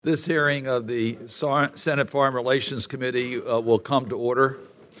This hearing of the Senate Foreign Relations Committee will come to order.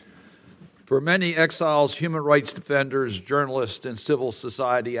 For many exiles, human rights defenders, journalists, and civil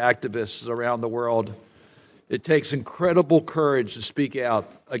society activists around the world, it takes incredible courage to speak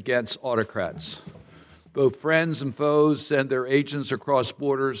out against autocrats. Both friends and foes send their agents across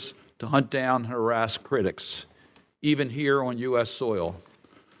borders to hunt down and harass critics, even here on U.S. soil.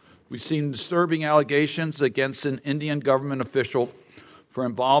 We've seen disturbing allegations against an Indian government official for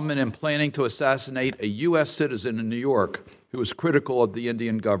involvement in planning to assassinate a U.S. citizen in New York who was critical of the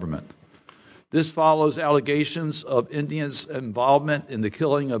Indian government. This follows allegations of India's involvement in the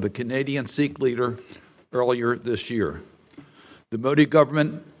killing of a Canadian Sikh leader earlier this year. The Modi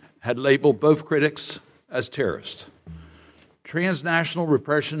government had labeled both critics as terrorists. Transnational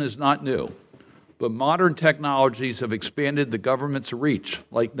repression is not new, but modern technologies have expanded the government's reach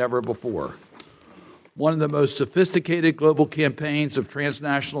like never before. One of the most sophisticated global campaigns of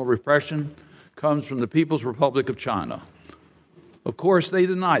transnational repression comes from the People's Republic of China. Of course, they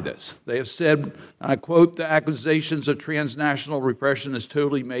deny this. They have said, and I quote, "The accusations of transnational repression is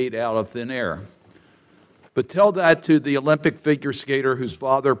totally made out of thin air." But tell that to the Olympic figure skater whose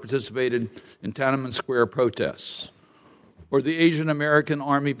father participated in Tiananmen Square protests, or the Asian American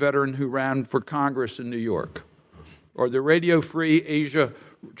Army veteran who ran for Congress in New York, or the Radio Free Asia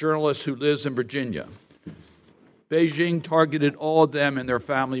journalist who lives in Virginia. Beijing targeted all of them and their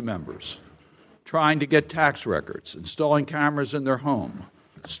family members, trying to get tax records, installing cameras in their home,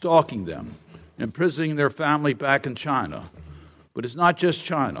 stalking them, imprisoning their family back in China. But it's not just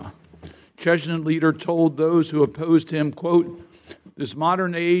China. Chechen leader told those who opposed him, quote, "This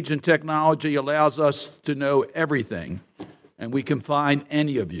modern age and technology allows us to know everything, and we can find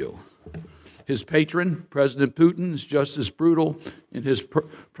any of you." His patron, President Putin, is just as brutal in his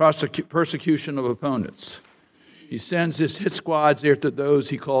persecution of opponents. He sends his hit squads after those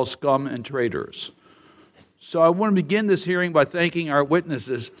he calls scum and traitors. So I want to begin this hearing by thanking our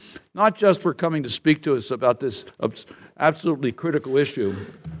witnesses, not just for coming to speak to us about this absolutely critical issue,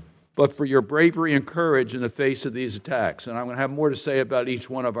 but for your bravery and courage in the face of these attacks. And I'm going to have more to say about each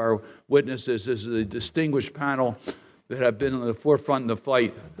one of our witnesses. This is a distinguished panel that have been in the forefront of the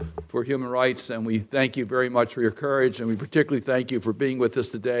fight for human rights, and we thank you very much for your courage, and we particularly thank you for being with us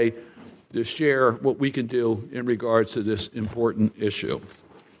today to share what we can do in regards to this important issue.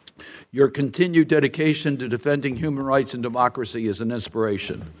 Your continued dedication to defending human rights and democracy is an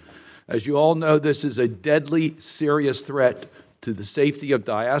inspiration. As you all know, this is a deadly, serious threat to the safety of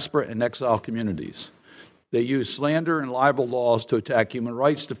diaspora and exile communities. They use slander and libel laws to attack human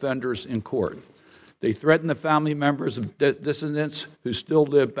rights defenders in court. They threaten the family members of dissidents who still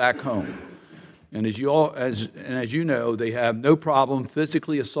live back home. And as you know, they have no problem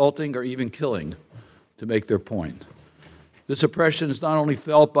physically assaulting or even killing to make their point. This oppression is not only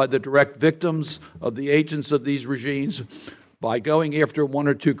felt by the direct victims of the agents of these regimes. By going after one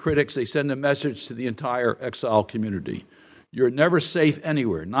or two critics, they send a message to the entire exile community. You're never safe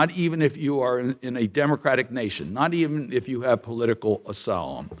anywhere, not even if you are in a democratic nation, not even if you have political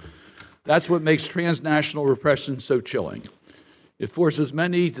asylum. That's what makes transnational repression so chilling. It forces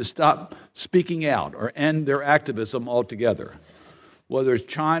many to stop speaking out or end their activism altogether. Whether it's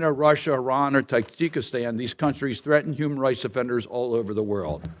China, Russia, Iran, or Tajikistan, these countries threaten human rights defenders all over the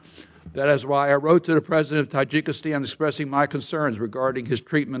world. That is why I wrote to the president of Tajikistan expressing my concerns regarding his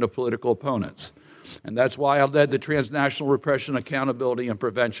treatment of political opponents. And that's why I led the Transnational Repression Accountability and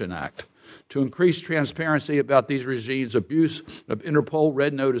Prevention Act, to increase transparency about these regimes' abuse of Interpol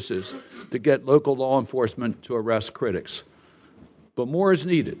red notices to get local law enforcement to arrest critics. But more is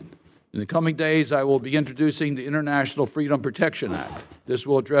needed. In the coming days, I will be introducing the International Freedom Protection Act. This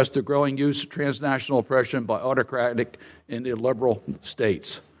will address the growing use of transnational oppression by autocratic and illiberal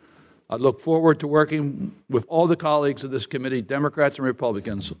states. I look forward to working with all the colleagues of this committee, Democrats and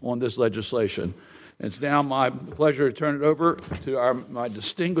Republicans, on this legislation. It's now my pleasure to turn it over to my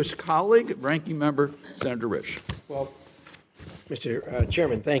distinguished colleague, Ranking Member Senator Risch. Well, Mr.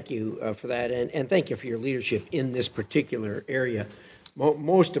 Chairman, thank you for that, and thank you for your leadership in this particular area.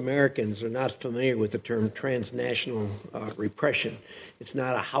 Most Americans are not familiar with the term transnational repression. It's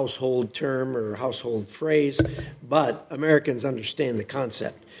not a household term or a household phrase, but Americans understand the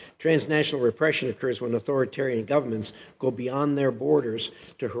concept. Transnational repression occurs when authoritarian governments go beyond their borders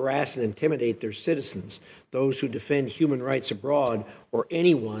to harass and intimidate their citizens, those who defend human rights abroad, or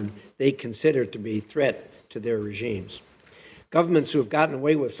anyone they consider to be a threat to their regimes. Governments who have gotten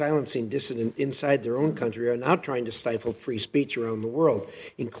away with silencing dissidents inside their own country are now trying to stifle free speech around the world,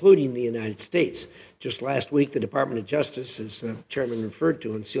 including the United States. Just last week, the Department of Justice, as the chairman referred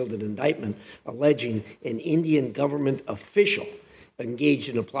to, unsealed an indictment alleging an Indian government official engaged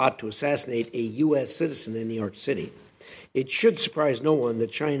in a plot to assassinate a U.S. citizen in New York City. It should surprise no one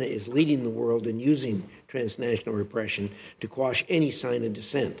that China is leading the world in using transnational repression to quash any sign of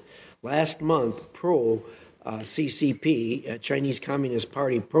dissent. Last month, pro-CCP, Chinese Communist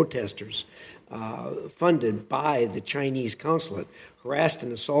Party protesters, funded by the Chinese consulate, harassed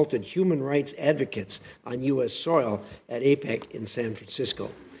and assaulted human rights advocates on U.S. soil at APEC in San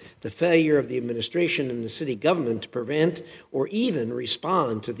Francisco. The failure of the administration and the city government to prevent or even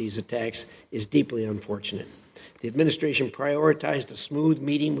respond to these attacks is deeply unfortunate. The administration prioritized a smooth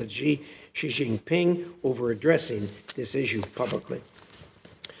meeting with Xi Jinping over addressing this issue publicly.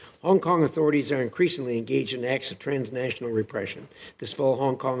 Hong Kong authorities are increasingly engaged in acts of transnational repression. This fall,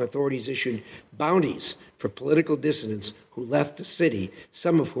 Hong Kong authorities issued bounties for political dissidents who left the city,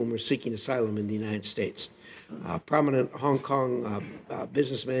 some of whom are seeking asylum in the United States. Prominent Hong Kong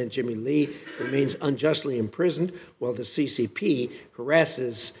businessman Jimmy Lee remains unjustly imprisoned, while the CCP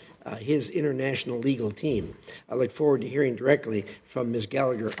harasses his international legal team. I look forward to hearing directly from Ms.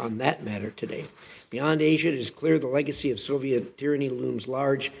 Gallagher on that matter today. Beyond Asia, it is clear the legacy of Soviet tyranny looms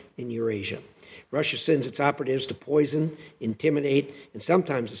large in Eurasia. Russia sends its operatives to poison, intimidate, and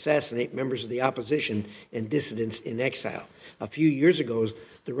sometimes assassinate members of the opposition and dissidents in exile. A few years ago,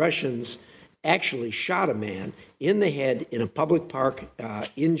 the Russians actually shot a man in the head in a public park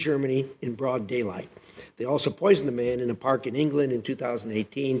in Germany in broad daylight. They also poisoned a man in a park in England in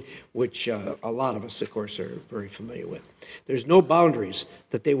 2018, which a lot of us, of course, are very familiar with. There's no boundaries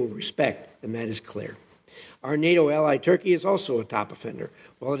that they will respect, and that is clear. Our NATO ally, Turkey, is also a top offender.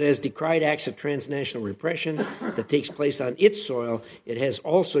 While it has decried acts of transnational repression that takes place on its soil, it has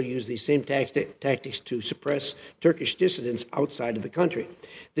also used these same tactics to suppress Turkish dissidents outside of the country.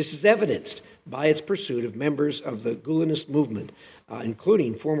 This is evidenced by its pursuit of members of the Gulenist movement,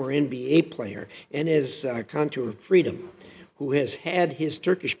 including former NBA player Enes Kanter Freedom, who has had his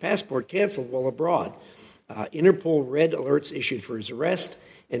Turkish passport canceled while abroad. Interpol red alerts issued for his arrest,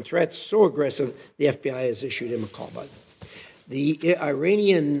 and threats so aggressive the FBI has issued him a call button. The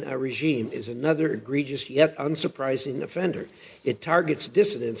Iranian regime is another egregious yet unsurprising offender. It targets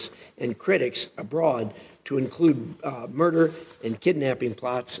dissidents and critics abroad to include murder and kidnapping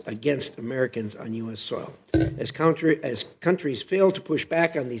plots against Americans on U.S. soil. As countries fail to push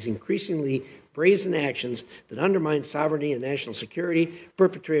back on these increasingly brazen actions that undermine sovereignty and national security,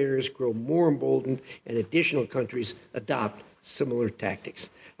 perpetrators grow more emboldened and additional countries adopt similar tactics.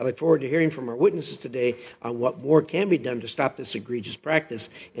 I look forward to hearing from our witnesses today on what more can be done to stop this egregious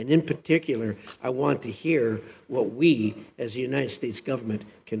practice, and in particular, I want to hear what we, as the United States government,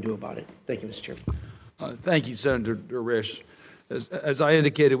 can do about it. Thank you, Mr. Chairman. Thank you, Senator Risch. As I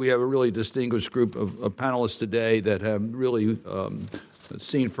indicated, we have a really distinguished group of panelists today that have really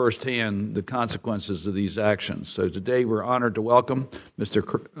seen firsthand the consequences of these actions. So today we're honored to welcome Mr.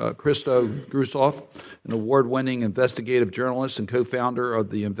 Christo Grusov, an award-winning investigative journalist and co-founder of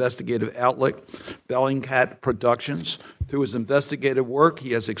the investigative outlet Bellingcat Productions. Through his investigative work,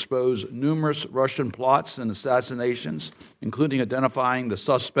 he has exposed numerous Russian plots and assassinations, including identifying the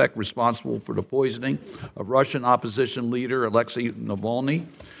suspect responsible for the poisoning of Russian opposition leader Alexei Navalny.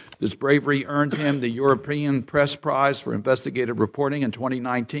 This bravery earned him the European Press Prize for Investigative Reporting in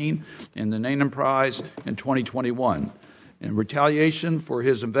 2019 and the Nanan Prize in 2021. In retaliation for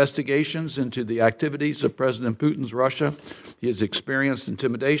his investigations into the activities of President Putin's Russia, he has experienced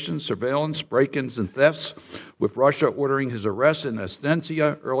intimidation, surveillance, break-ins, and thefts, with Russia ordering his arrest in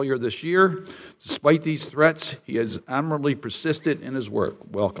Ostensia earlier this year. Despite these threats, he has admirably persisted in his work.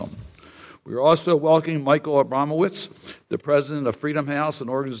 Welcome. We are also welcoming Michael Abramowitz, the president of Freedom House, an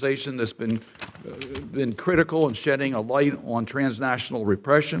organization that's been critical in shedding a light on transnational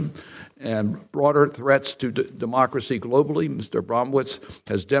repression and broader threats to democracy globally. Mr. Abramowitz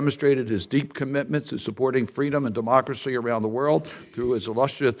has demonstrated his deep commitment to supporting freedom and democracy around the world through his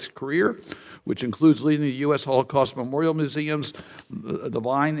illustrious career, which includes leading the U.S. Holocaust Memorial Museum's the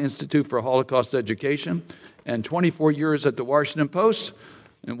Vine Institute for Holocaust Education, and 24 years at the Washington Post,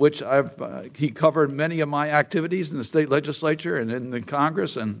 in which he covered many of my activities in the state legislature and in the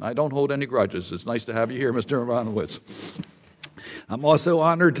Congress, and I don't hold any grudges. It's nice to have you here, Mr. Abramowitz. I'm also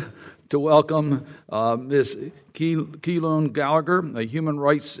honored to welcome Ms. Keelune Gallagher, a human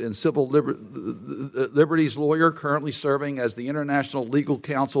rights and civil liberties lawyer currently serving as the international legal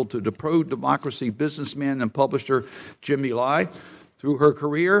counsel to the pro-democracy businessman and publisher Jimmy Lai. Through her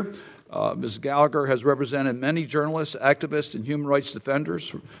career, Ms. Gallagher has represented many journalists, activists, and human rights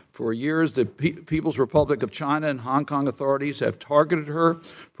defenders. For years, the People's Republic of China and Hong Kong authorities have targeted her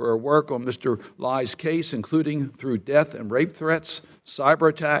for her work on Mr. Lai's case, including through death and rape threats, cyber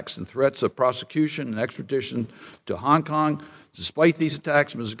attacks, and threats of prosecution and extradition to Hong Kong. Despite these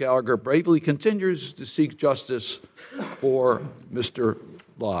attacks, Mrs. Gallagher bravely continues to seek justice for Mr.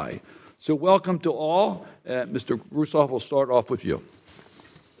 Lai. So welcome to all. Mr. Russoff, we'll start off with you.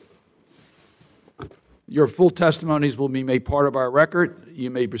 Your full testimonies will be made part of our record. You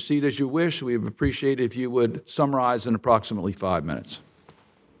may proceed as you wish. We would appreciate it if you would summarize in approximately 5 minutes.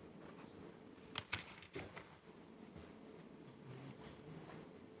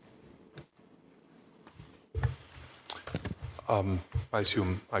 I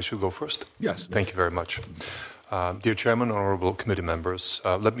assume I should go first? Yes. Thank you very much. Dear Chairman, honorable committee members,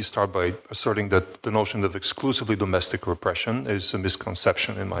 let me start by asserting that the notion of exclusively domestic repression is a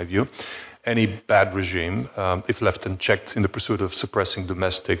misconception in my view. Any bad regime, if left unchecked in the pursuit of suppressing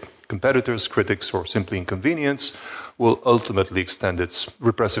domestic competitors, critics, or simply inconvenience, will ultimately extend its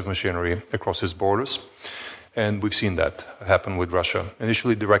repressive machinery across its borders. And we've seen that happen with Russia.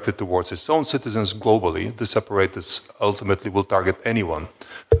 Initially directed towards its own citizens globally, this apparatus ultimately will target anyone,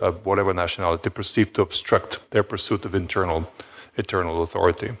 of whatever nationality, perceived to obstruct their pursuit of eternal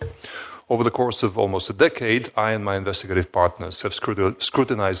authority. Over the course of almost a decade, I and my investigative partners have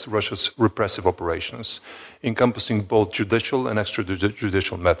scrutinized Russia's repressive operations, encompassing both judicial and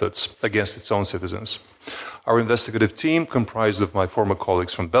extrajudicial methods against its own citizens. Our investigative team, comprised of my former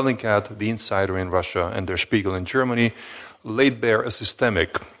colleagues from Bellingcat, The Insider in Russia, and Der Spiegel in Germany, laid bare a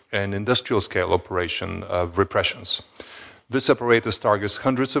systemic and industrial-scale operation of repressions. This apparatus targets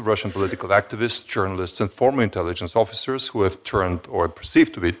hundreds of Russian political activists, journalists, and former intelligence officers who have turned, or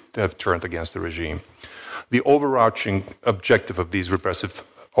perceived to have turned, against the regime. The overarching objective of these repressive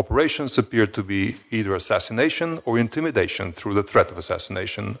operations appeared to be either assassination or intimidation through the threat of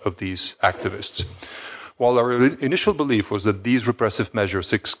assassination of these activists. While our initial belief was that these repressive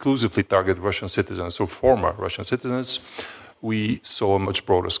measures exclusively target Russian citizens or former Russian citizens, we saw a much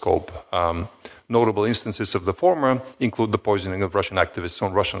broader scope. Notable instances of the former include the poisoning of Russian activists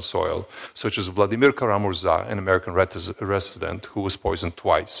on Russian soil, such as Vladimir Kara-Murza, an American resident who was poisoned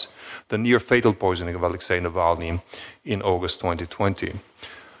twice, the near-fatal poisoning of Alexei Navalny in August 2020.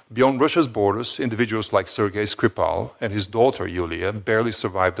 Beyond Russia's borders, individuals like Sergei Skripal and his daughter Yulia barely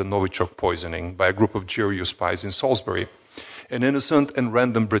survived the Novichok poisoning by a group of GRU spies in Salisbury. An innocent and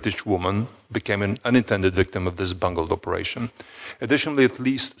random British woman became an unintended victim of this bungled operation. Additionally, at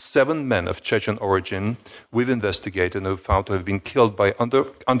least 7 men of Chechen origin we've investigated and have found to have been killed by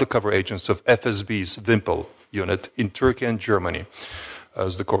undercover agents of FSB's Wimpel unit in Turkey and Germany,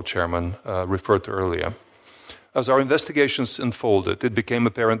 as the co-chairman referred to earlier. As our investigations unfolded, it became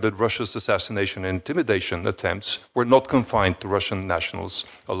apparent that Russia's assassination and intimidation attempts were not confined to Russian nationals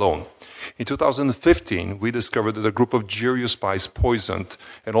alone. In 2015, we discovered that a group of GRU spies poisoned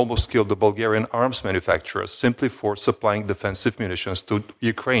and almost killed the Bulgarian arms manufacturer simply for supplying defensive munitions to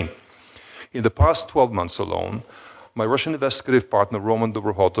Ukraine. In the past 12 months alone, my Russian investigative partner Roman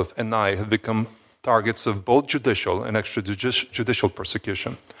Dobrokhotov and I have become targets of both judicial and extrajudicial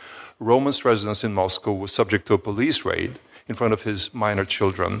persecution. Roman's residence in Moscow was subject to a police raid in front of his minor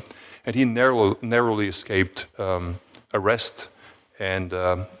children, and he narrowly escaped arrest and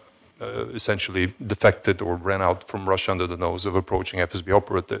essentially defected or ran out from Russia under the nose of approaching FSB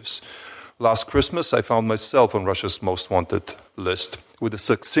operatives. Last Christmas, I found myself on Russia's most wanted list with a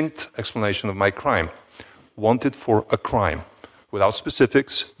succinct explanation of my crime. Wanted for a crime, without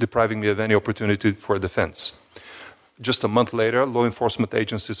specifics, depriving me of any opportunity for a defense. Just a month later, law enforcement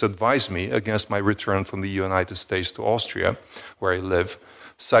agencies advised me against my return from the United States to Austria, where I live,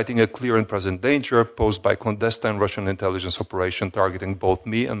 citing a clear and present danger posed by a clandestine Russian intelligence operation targeting both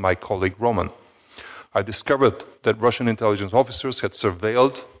me and my colleague Roman. I discovered that Russian intelligence officers had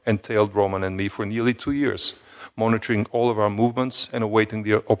surveilled and tailed Roman and me for nearly 2 years, monitoring all of our movements and awaiting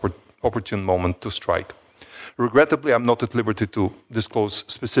the opportune moment to strike. Regrettably, I'm not at liberty to disclose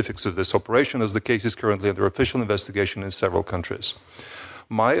specifics of this operation, as the case is currently under official investigation in several countries.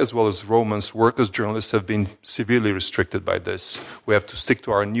 My, as well as Roman's, work as journalists have been severely restricted by this. We have to stick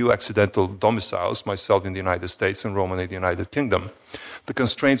to our new accidental domiciles, myself in the United States and Roman in the United Kingdom. The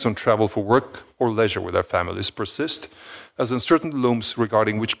constraints on travel for work or leisure with our families persist, as uncertainty looms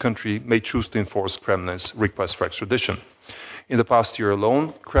regarding which country may choose to enforce Kremlin's request for extradition. In the past year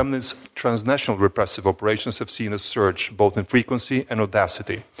alone, Kremlin's transnational repressive operations have seen a surge both in frequency and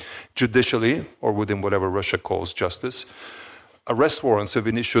audacity. Judicially, or within whatever Russia calls justice, arrest warrants have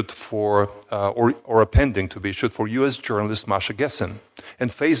been issued for, or are pending to be issued for U.S. journalist Masha Gessen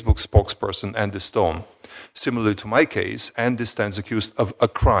and Facebook spokesperson Andy Stone. Similarly to my case, Andy stands accused of a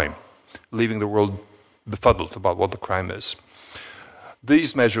crime, leaving the world befuddled about what the crime is.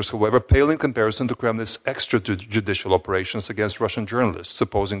 These measures, however, pale in comparison to Kremlin's extrajudicial operations against Russian journalists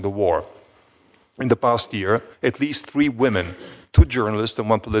opposing the war. In the past year, at least 3 women, 2 journalists and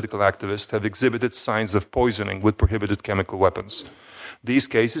 1 political activist have exhibited signs of poisoning with prohibited chemical weapons. These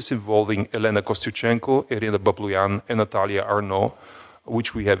cases involving Elena Kostyuchenko, Irina Babluyan, and Natalia Arnaud,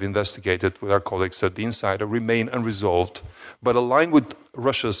 which we have investigated with our colleagues at The Insider, remain unresolved, but aligned with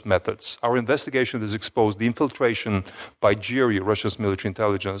Russia's methods. Our investigation has exposed the infiltration by GRU, Russia's military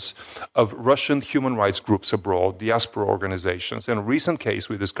intelligence, of Russian human rights groups abroad, diaspora organizations. And a recent case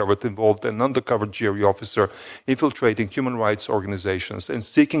we discovered involved an undercover GRU officer infiltrating human rights organizations and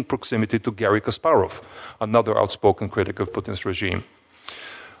seeking proximity to Garry Kasparov, another outspoken critic of Putin's regime.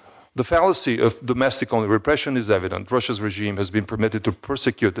 The fallacy of domestic-only repression is evident. Russia's regime has been permitted to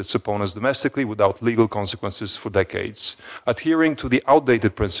persecute its opponents domestically without legal consequences for decades. Adhering to the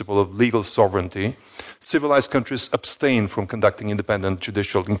outdated principle of legal sovereignty, civilized countries abstain from conducting independent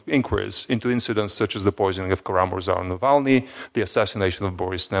judicial inquiries into incidents such as the poisoning of Karamazov Navalny, the assassination of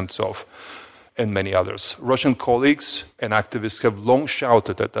Boris Nemtsov, and many others. Russian colleagues and activists have long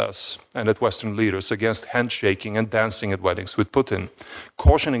shouted at us and at Western leaders against handshaking and dancing at weddings with Putin,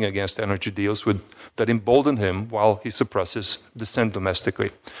 cautioning against energy deals that embolden him while he suppresses dissent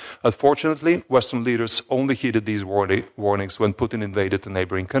domestically. Unfortunately, Western leaders only heeded these warnings when Putin invaded a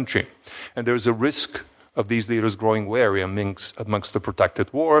neighboring country. And there is a risk of these leaders growing wary amongst the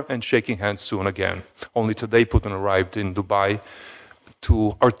protracted war and shaking hands soon again. Only today, Putin arrived in Dubai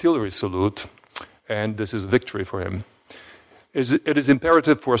to artillery salute, and this is a victory for him. It is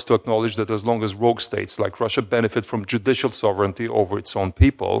imperative for us to acknowledge that as long as rogue states like Russia benefit from judicial sovereignty over its own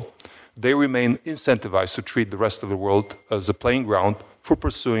people, they remain incentivized to treat the rest of the world as a playing ground for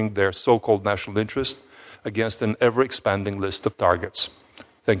pursuing their so-called national interest against an ever-expanding list of targets.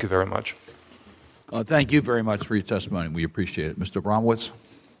 Thank you very much. Thank you very much for your testimony. We appreciate it. Mr. Bromwitz.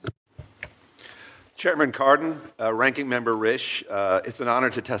 Chairman Cardin, Ranking Member Risch, it's an honor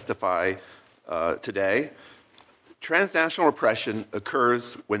to testify today. Transnational repression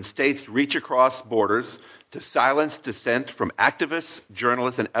occurs when states reach across borders to silence dissent from activists,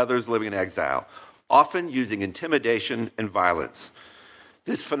 journalists, and others living in exile, often using intimidation and violence.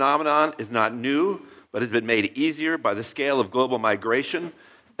 This phenomenon is not new, but has been made easier by the scale of global migration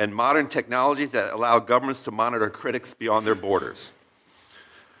and modern technologies that allow governments to monitor critics beyond their borders.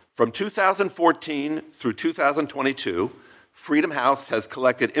 From 2014 through 2022, Freedom House has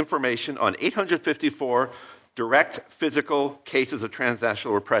collected information on 854 direct physical cases of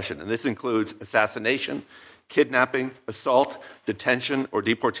transnational repression, and this includes assassination, kidnapping, assault, detention, or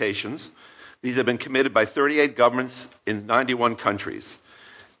deportations. These have been committed by 38 governments in 91 countries.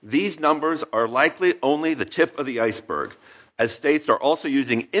 These numbers are likely only the tip of the iceberg, as states are also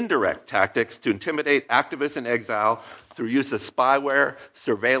using indirect tactics to intimidate activists in exile through use of spyware,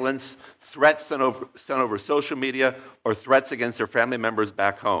 surveillance, threats sent over social media, or threats against their family members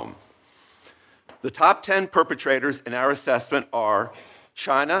back home. The top 10 perpetrators in our assessment are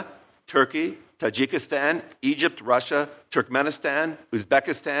China, Turkey, Tajikistan, Egypt, Russia, Turkmenistan,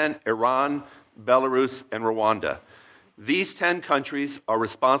 Uzbekistan, Iran, Belarus, and Rwanda. These 10 countries are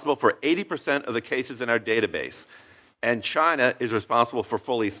responsible for 80% of the cases in our database, and China is responsible for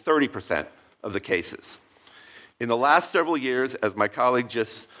fully 30% of the cases. In the last several years, as my colleague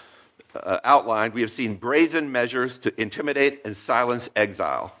just outlined, we have seen brazen measures to intimidate and silence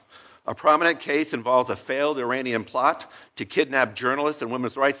exile. A prominent case involves a failed Iranian plot to kidnap journalist and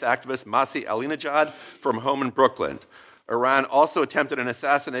women's rights activist Masih Alinejad from home in Brooklyn. Iran also attempted an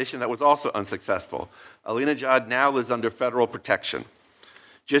assassination that was also unsuccessful. Alinejad now lives under federal protection.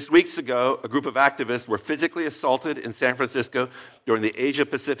 Just weeks ago, a group of activists were physically assaulted in San Francisco during the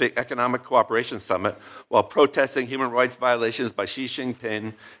Asia-Pacific Economic Cooperation Summit while protesting human rights violations by Xi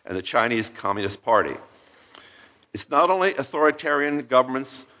Jinping and the Chinese Communist Party. It's not only authoritarian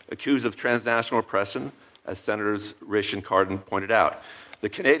governments accused of transnational oppression, as Senators Risch and Cardin pointed out. The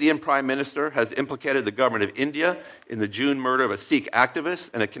Canadian Prime Minister has implicated the government of India in the June murder of a Sikh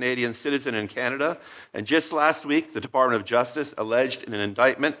activist and a Canadian citizen in Canada. And just last week, the Department of Justice alleged in an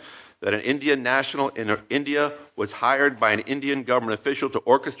indictment that an Indian national in India was hired by an Indian government official to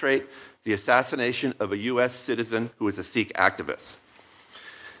orchestrate the assassination of a U.S. citizen who was a Sikh activist.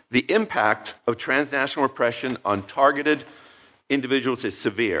 The impact of transnational repression on targeted individuals is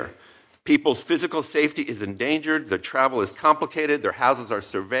severe. People's physical safety is endangered, their travel is complicated, their houses are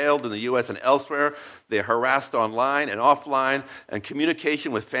surveilled in the U.S. and elsewhere, they are harassed online and offline, and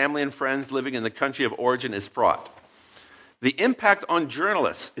communication with family and friends living in the country of origin is fraught. The impact on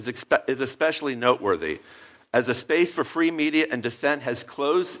journalists is especially noteworthy. As the space for free media and dissent has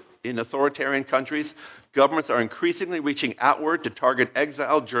closed in authoritarian countries, governments are increasingly reaching outward to target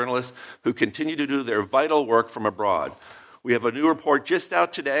exiled journalists who continue to do their vital work from abroad. We have a new report just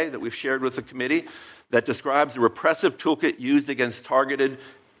out today that we've shared with the committee that describes the repressive toolkit used against targeted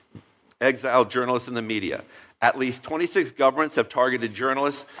exiled journalists in the media. At least 26 governments have targeted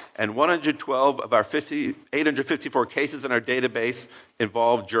journalists, and 112 of our 854 cases in our database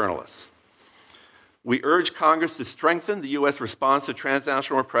involve journalists. We urge Congress to strengthen the U.S. response to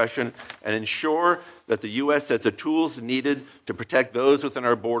transnational repression and ensure that the U.S. has the tools needed to protect those within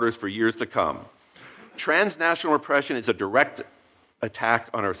our borders for years to come. Transnational repression is a direct attack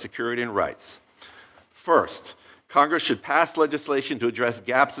on our security and rights. First, Congress should pass legislation to address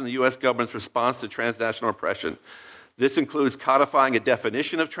gaps in the U.S. government's response to transnational oppression. This includes codifying a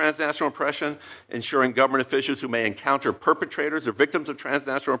definition of transnational oppression, ensuring government officials who may encounter perpetrators or victims of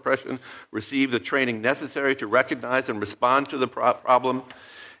transnational oppression receive the training necessary to recognize and respond to the problem,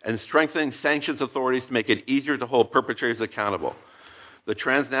 and strengthening sanctions authorities to make it easier to hold perpetrators accountable. The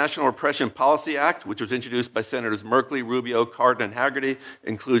Transnational Repression Policy Act, which was introduced by Senators Merkley, Rubio, Cardin, and Hagerty,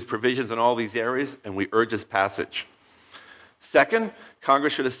 includes provisions in all these areas, and we urge its passage. Second,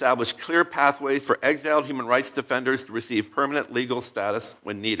 Congress should establish clear pathways for exiled human rights defenders to receive permanent legal status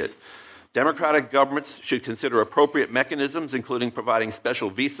when needed. Democratic governments should consider appropriate mechanisms, including providing special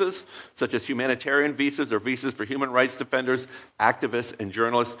visas, such as humanitarian visas or visas for human rights defenders, activists, and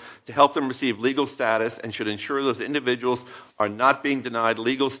journalists, to help them receive legal status, and should ensure those individuals are not being denied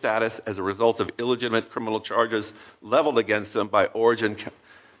legal status as a result of illegitimate criminal charges leveled against them by origin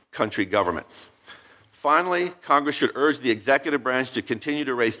country governments. Finally, Congress should urge the executive branch to continue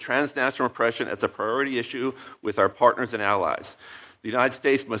to raise transnational repression as a priority issue with our partners and allies. The United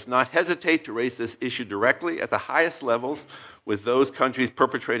States must not hesitate to raise this issue directly at the highest levels with those countries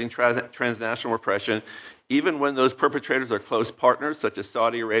perpetrating transnational repression, even when those perpetrators are close partners such as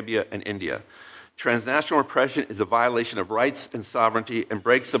Saudi Arabia and India. Transnational repression is a violation of rights and sovereignty and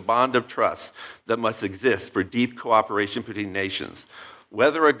breaks the bond of trust that must exist for deep cooperation between nations.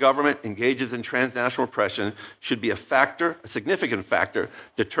 Whether a government engages in transnational repression should be a significant factor,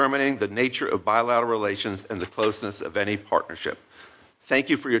 determining the nature of bilateral relations and the closeness of any partnership. Thank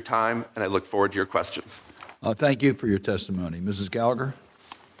you for your time, and I look forward to your questions. Thank you for your testimony. Mrs. Gallagher?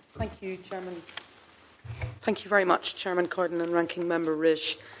 Thank you, Chairman. Thank you very much, Chairman Cardin and Ranking Member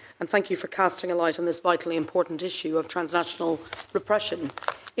Risch, and thank you for casting a light on this vitally important issue of transnational repression.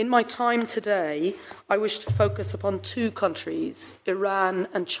 In my time today, I wish to focus upon two countries, Iran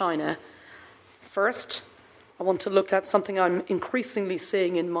and China. First, I want to look at something I'm increasingly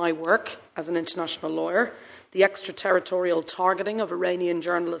seeing in my work as an international lawyer, the extraterritorial targeting of Iranian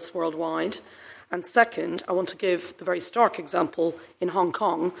journalists worldwide. And second, I want to give the very stark example in Hong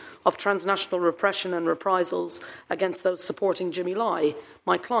Kong of transnational repression and reprisals against those supporting Jimmy Lai,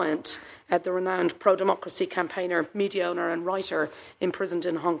 my client, the renowned pro-democracy campaigner, media owner and writer imprisoned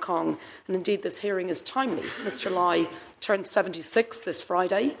in Hong Kong. And indeed, this hearing is timely. Mr. Lai turned 76 this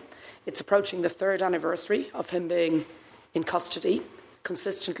Friday. It's approaching the third anniversary of him being in custody,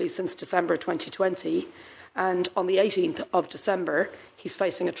 consistently since December 2020. And on the 18th of December, he's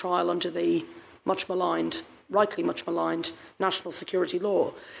facing a trial under the much maligned, rightly much maligned, national security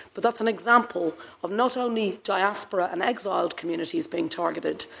law. But that's an example of not only diaspora and exiled communities being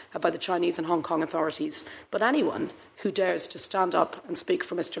targeted by the Chinese and Hong Kong authorities, but anyone who dares to stand up and speak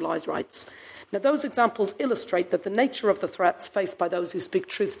for Mr. Lai's rights. Now, those examples illustrate that the nature of the threats faced by those who speak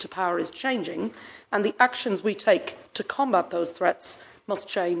truth to power is changing, and the actions we take to combat those threats must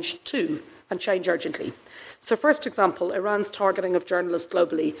change too, and change urgently. So first example, Iran's targeting of journalists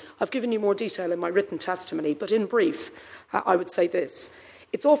globally. I've given you more detail in my written testimony, but in brief, I would say this.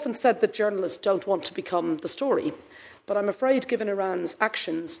 It's often said that journalists don't want to become the story, but I'm afraid given Iran's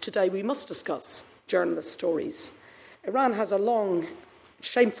actions, today we must discuss journalists' stories. Iran has a long,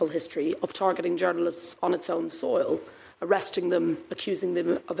 shameful history of targeting journalists on its own soil, arresting them, accusing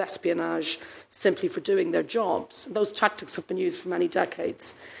them of espionage simply for doing their jobs. Those tactics have been used for many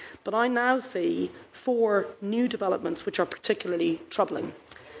decades. But I now see 4 new developments which are particularly troubling.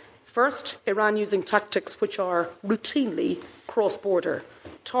 First, Iran using tactics which are routinely cross-border,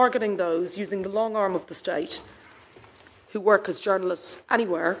 targeting those using the long arm of the state who work as journalists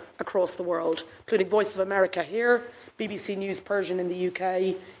anywhere across the world, including Voice of America here, BBC News Persian in the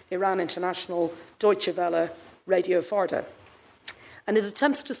UK, Iran International, Deutsche Welle, Radio Farda. And it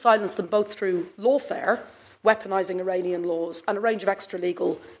attempts to silence them both through lawfare, weaponising Iranian laws, and a range of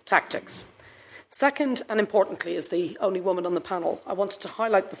extra-legal tactics. Second, and importantly, as the only woman on the panel, I wanted to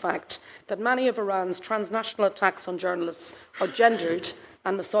highlight the fact that many of Iran's transnational attacks on journalists are gendered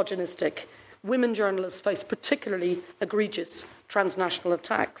and misogynistic. Women journalists face particularly egregious transnational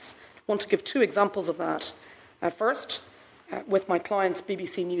attacks. I want to give 2 examples of that. First, with my client's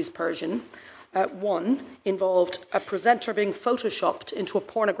BBC News Persian, One involved a presenter being photoshopped into a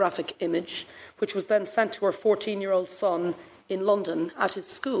pornographic image, which was then sent to her 14-year-old son in London at his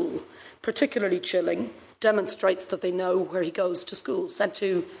school. Particularly chilling, demonstrates that they know where he goes to school, sent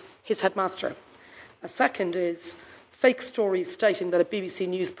to his headmaster. A second is fake stories stating that a BBC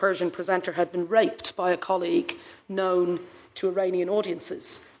News Persian presenter had been raped by a colleague known to Iranian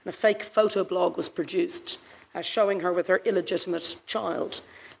audiences. And a fake photo blog was produced showing her with her illegitimate child.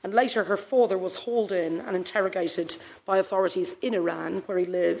 And later her father was hauled in and interrogated by authorities in Iran, where he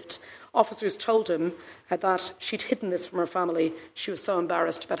lived. Officers told him that she'd hidden this from her family. She was so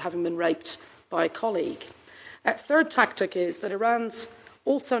embarrassed about having been raped by a colleague. Third tactic is that Iran's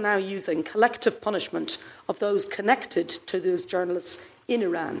also now using collective punishment of those connected to those journalists in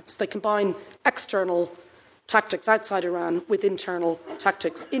Iran. So they combine external tactics outside Iran with internal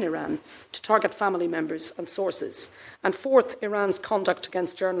tactics in Iran to target family members and sources. And fourth, Iran's conduct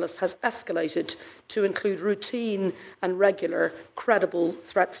against journalists has escalated to include routine and regular credible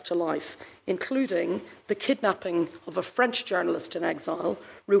threats to life, including the kidnapping of a French journalist in exile,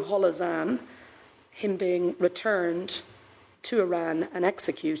 Ruhollah Zan, him being returned to Iran and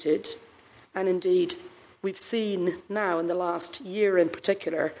executed. And indeed, we've seen now in the last year in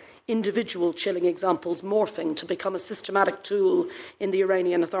particular, individual chilling examples morphing to become a systematic tool in the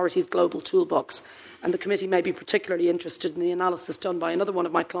Iranian authorities' global toolbox. And the committee may be particularly interested in the analysis done by another one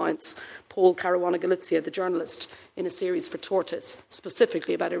of my clients, Paul Caruana-Galizia, the journalist, in a series for Tortoise,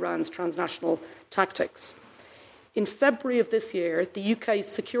 specifically about Iran's transnational tactics. In February of this year, the UK's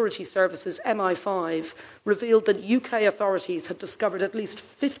security services, MI5, revealed that UK authorities had discovered at least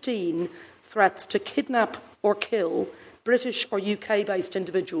 15 threats to kidnap or kill British or UK-based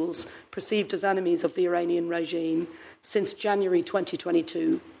individuals perceived as enemies of the Iranian regime since January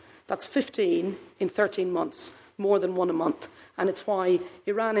 2022. That's 15 in 13 months, more than one a month. And it's why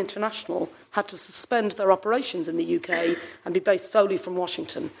Iran International had to suspend their operations in the UK and be based solely from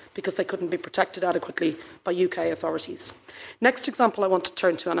Washington because they couldn't be protected adequately by UK authorities. Next example I want to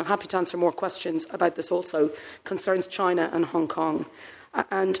turn to, and I'm happy to answer more questions about this also, concerns China and Hong Kong.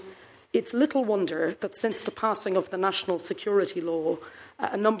 And it's little wonder that since the passing of the national security law,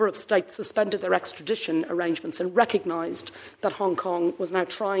 a number of states suspended their extradition arrangements and recognised that Hong Kong was now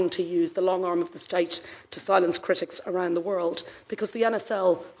trying to use the long arm of the state to silence critics around the world, because the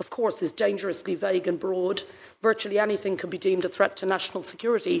NSL, of course, is dangerously vague and broad. Virtually anything can be deemed a threat to national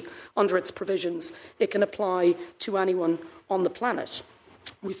security under its provisions. It can apply to anyone on the planet.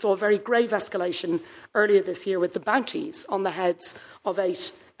 We saw a very grave escalation earlier this year with the bounties on the heads of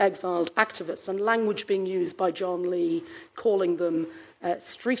 8 exiled activists, and language being used by John Lee, calling them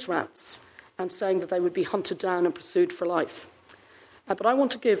street rats and saying that they would be hunted down and pursued for life. But I want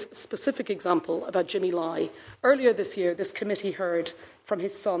to give a specific example about Jimmy Lai. Earlier this year, this committee heard from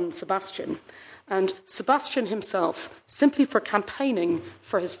his son, Sebastian. And Sebastian himself, simply for campaigning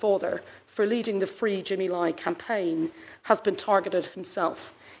for his father, for leading the Free Jimmy Lai campaign, has been targeted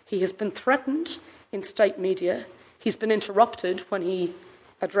himself. He has been threatened in state media. He's been interrupted when he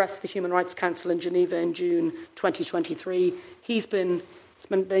addressed the Human Rights Council in Geneva in June 2023. It's been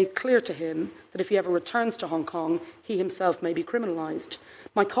made clear to him that if he ever returns to Hong Kong, he himself may be criminalised.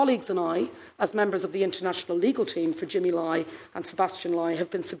 My colleagues and I, as members of the international legal team for Jimmy Lai and Sebastian Lai, have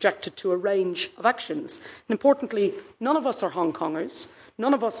been subjected to a range of actions. And importantly, none of us are Hong Kongers,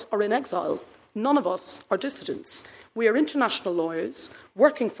 none of us are in exile, none of us are dissidents. We are international lawyers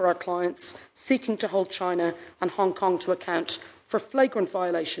working for our clients, seeking to hold China and Hong Kong to account for flagrant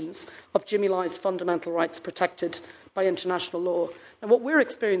violations of Jimmy Lai's fundamental rights protected by international law. And what we're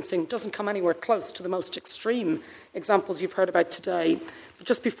experiencing doesn't come anywhere close to the most extreme examples you've heard about today. But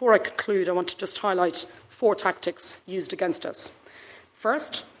just before I conclude, I want to just highlight 4 tactics used against us.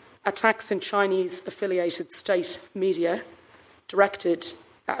 First, attacks in Chinese-affiliated state media directed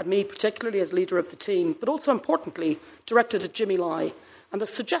at me, particularly as leader of the team, but also importantly, directed at Jimmy Lai. And the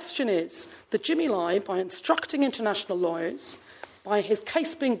suggestion is that Jimmy Lai, by instructing international lawyers, by his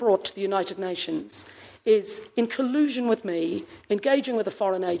case being brought to the United Nations, is in collusion with me, engaging with a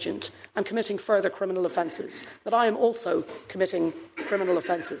foreign agent and committing further criminal offences, that I am also committing criminal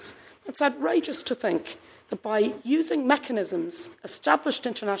offences. It's outrageous to think that by using mechanisms established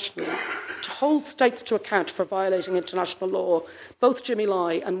internationally to hold states to account for violating international law, both Jimmy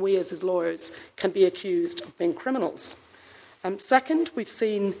Lai and we as his lawyers can be accused of being criminals. Second, we've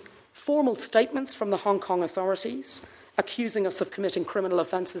seen formal statements from the Hong Kong authorities accusing us of committing criminal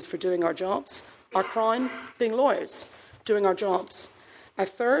offences for doing our jobs. Our crime being lawyers, doing our jobs.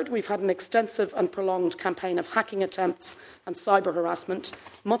 Third, we've had an extensive and prolonged campaign of hacking attempts and cyber harassment,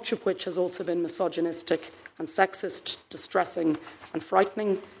 much of which has also been misogynistic and sexist, distressing and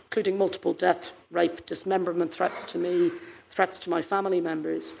frightening. including multiple death, rape, dismemberment threats to me, threats to my family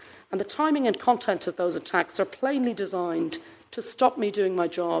members. And the timing and content of those attacks are plainly designed to stop me doing my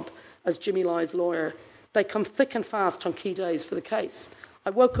job as Jimmy Lai's lawyer. They come thick and fast on key days for the case. I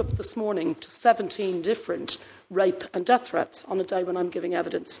woke up this morning to 17 different rape and death threats on a day when I'm giving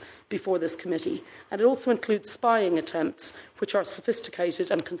evidence before this committee. And it also includes spying attempts, which are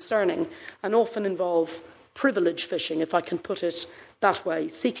sophisticated and concerning and often involve privilege fishing, if I can put it that way,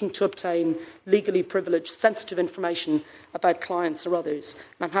 seeking to obtain legally privileged, sensitive information about clients or others.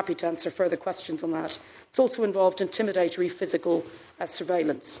 And I'm happy to answer further questions on that. It's also involved intimidatory physical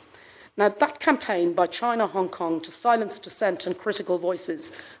surveillance. Now, that campaign by China, Hong Kong to silence dissent and critical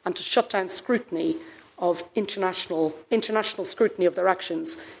voices and to shut down scrutiny of international scrutiny of their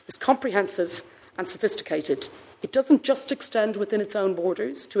actions is comprehensive and sophisticated. It doesn't just extend within its own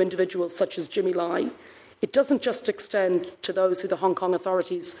borders to individuals such as Jimmy Lai. It doesn't just extend to those who the Hong Kong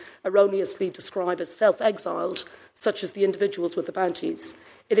authorities erroneously describe as self-exiled, such as the individuals with the bounties.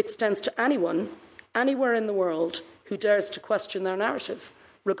 It extends to anyone, anywhere in the world, who dares to question their narrative,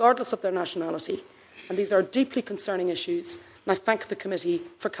 regardless of their nationality. And these are deeply concerning issues, and I thank the committee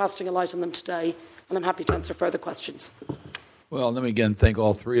for casting a light on them today, and I'm happy to answer further questions. Well, let me again thank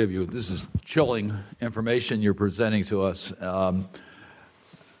all three of you. This is chilling information you're presenting to us.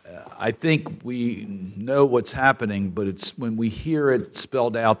 I think we know what's happening, but it's when we hear it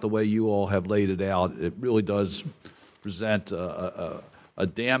spelled out the way you all have laid it out, it really does present a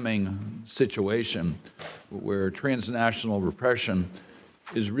damning situation where transnational repression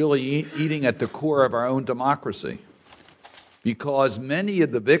is really eating at the core of our own democracy, because many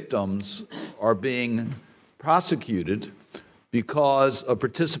of the victims are being prosecuted because of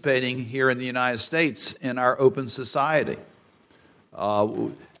participating here in the United States in our open society.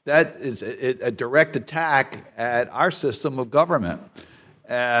 That is a direct attack at our system of government,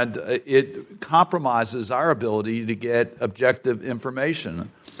 and it compromises our ability to get objective information.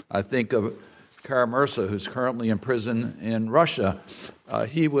 I think of Kara-Murza, who's currently in prison in Russia.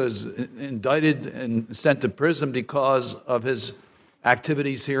 He was indicted and sent to prison because of his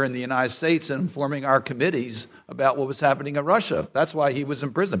activities here in the United States and informing our committees about what was happening in Russia. That's why he was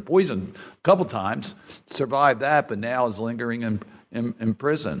in prison, poisoned a couple times, survived that, but now is lingering in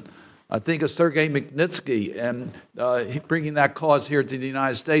prison. I think of Sergei Magnitsky and bringing that cause here to the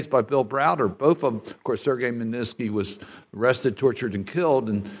United States by Bill Browder. Both of course, Sergei Magnitsky was arrested, tortured, and killed,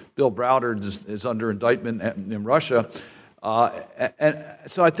 and Bill Browder is under indictment in Russia. And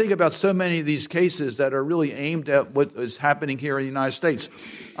so I think about so many of these cases that are really aimed at what is happening here in the United States.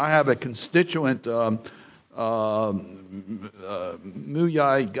 I have a constituent, Muyai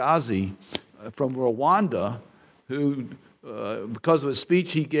Gazi from Rwanda, who because of a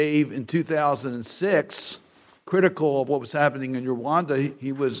speech he gave in 2006, critical of what was happening in Rwanda,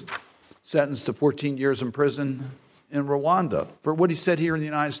 he was sentenced to 14 years in prison in Rwanda for what he said here in the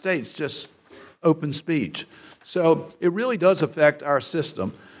United States, just open speech. So it really does affect our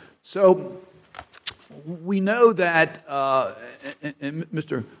system. So we know that, and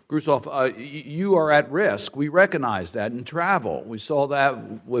Mr. Grusoff, you are at risk. We recognize that in travel. We saw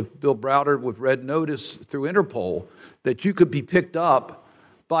that with Bill Browder with Red Notice through Interpol, that you could be picked up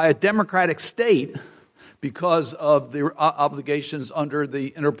by a democratic state because of the obligations under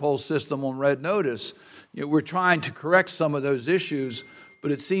the Interpol system on Red Notice. You know, we're trying to correct some of those issues, but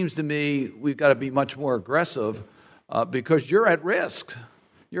it seems to me we've got to be much more aggressive because you're at risk.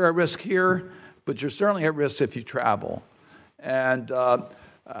 You're at risk here, but you're certainly at risk if you travel. And I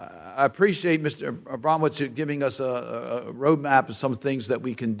appreciate Mr. Abramowitz giving us a roadmap of some things that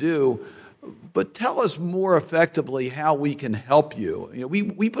we can do, but tell us more effectively how we can help you. You know,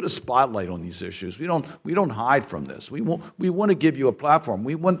 we put a spotlight on these issues. We don't hide from this. We want to give you a platform.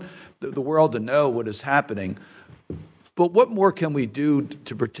 We want the world to know what is happening. But what more can we do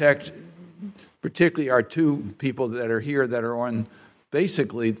to protect, particularly our two people that are here that are on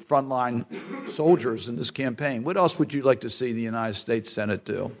basically frontline soldiers in this campaign? What else would you like to see the United States Senate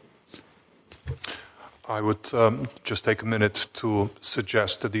do? I would just take a minute to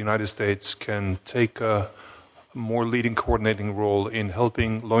suggest that the United States can take a more leading coordinating role in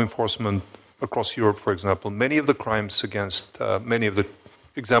helping law enforcement across Europe, for example. Many of the crimes against many of the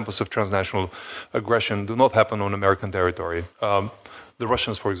examples of transnational aggression do not happen on American territory. The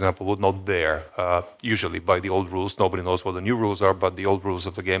Russians, for example, would not dare, usually by the old rules, nobody knows what the new rules are, but the old rules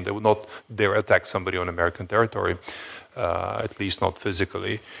of the game, they would not dare attack somebody on American territory, at least not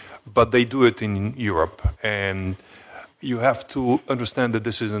physically. But they do it in Europe. And you have to understand that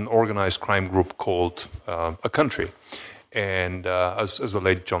this is an organized crime group called a country, and as the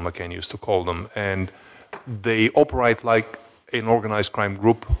late John McCain used to call them. And they operate like an organized crime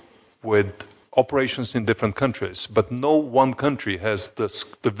group with operations in different countries, but no one country has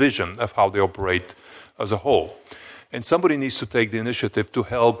the vision of how they operate as a whole. And somebody needs to take the initiative to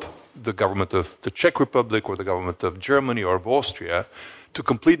help the government of the Czech Republic or the government of Germany or of Austria to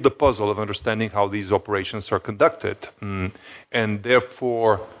complete the puzzle of understanding how these operations are conducted. And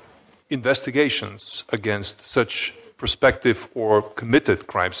therefore, investigations against such prospective or committed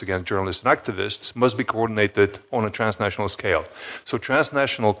crimes against journalists and activists must be coordinated on a transnational scale. So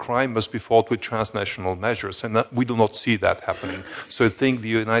transnational crime must be fought with transnational measures, and we do not see that happening. So I think the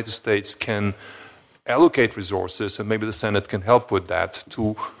United States can allocate resources, and maybe the Senate can help with that,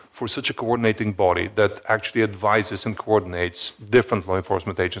 for such a coordinating body that actually advises and coordinates different law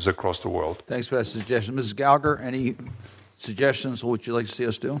enforcement agencies across the world. Thanks for that suggestion. Mrs. Gallagher, any suggestions? What would you like to see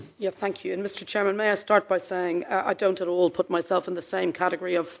us do? Yeah, thank you. And Mr. Chairman, may I start by saying I don't at all put myself in the same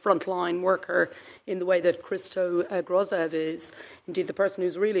category of frontline worker in the way that Christo Grozev is. Indeed, the person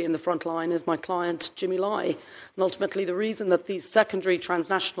who's really in the front line is my client, Jimmy Lai. And ultimately, the reason that these secondary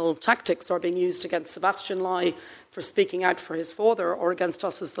transnational tactics are being used against Sebastian Lai for speaking out for his father or against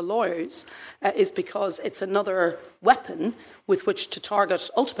us as the lawyers is because it's another weapon with which to target,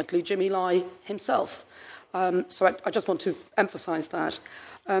 ultimately, Jimmy Lai himself. So I just want to emphasise that.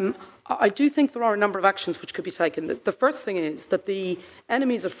 I do think there are a number of actions which could be taken. The first thing is that the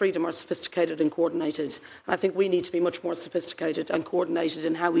enemies of freedom are sophisticated and coordinated. And I think we need to be much more sophisticated and coordinated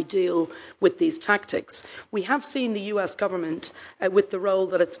in how we deal with these tactics. We have seen the US government with the role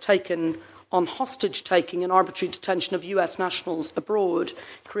that it's taken on hostage-taking and arbitrary detention of US nationals abroad,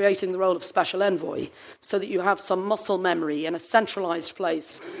 creating the role of special envoy, so that you have some muscle memory in a centralised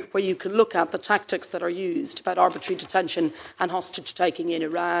place where you can look at the tactics that are used about arbitrary detention and hostage-taking in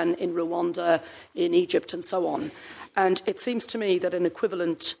Iran, in Rwanda, in Egypt, and so on. And it seems to me that an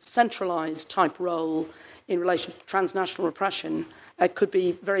equivalent centralised type role in relation to transnational repression could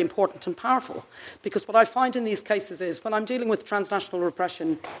be very important and powerful. Because what I find in these cases is when I'm dealing with transnational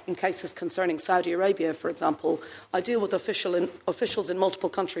repression in cases concerning Saudi Arabia, for example, I deal with officials in multiple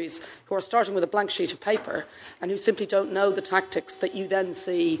countries who are starting with a blank sheet of paper and who simply don't know the tactics that you then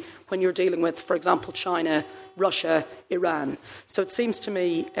see when you're dealing with, for example, China, Russia, Iran. So it seems to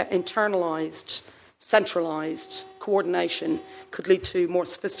me internalised, centralised coordination could lead to more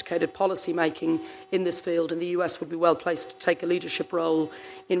sophisticated policy making in this field, and the US would be well placed to take a leadership role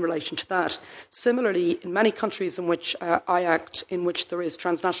in relation to that. Similarly, in many countries in which I act, in which there is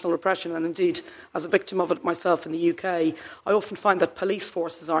transnational repression, and indeed as a victim of it myself in the UK, I often find that police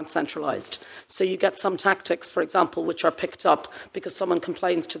forces aren't centralised. So you get some tactics, for example, which are picked up because someone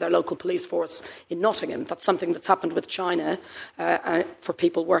complains to their local police force in Nottingham. That's something that's happened with China for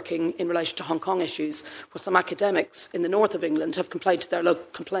people working in relation to Hong Kong issues, where some academics in the north of England have complained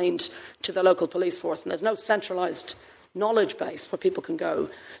to their local police force, and there's no centralised knowledge base where people can go.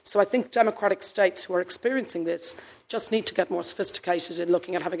 So I think democratic states who are experiencing this just need to get more sophisticated in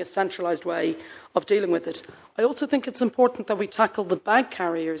looking at having a centralised way of dealing with it. I also think it's important that we tackle the bag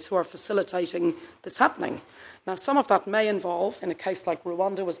carriers who are facilitating this happening. Now, some of that may involve, in a case like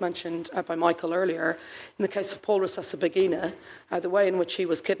Rwanda was mentioned by Michael earlier, in the case of Paul Rusesabagina, the way in which he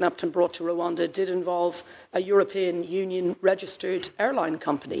was kidnapped and brought to Rwanda did involve a European Union registered airline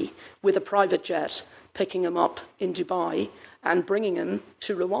company with a private jet picking him up in Dubai and bringing him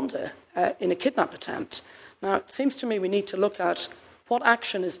to Rwanda in a kidnap attempt. Now, it seems to me we need to look at what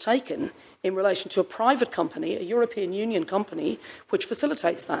action is taken in relation to a private company, a European Union company, which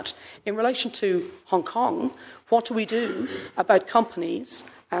facilitates that. In relation to Hong Kong, what do we do about companies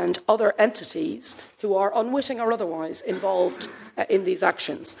and other entities who are unwitting or otherwise involved in these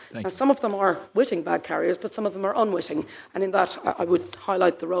actions? Now, some of them are witting bag carriers, but some of them are unwitting. And in that, I would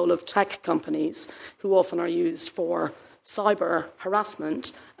highlight the role of tech companies who often are used for cyber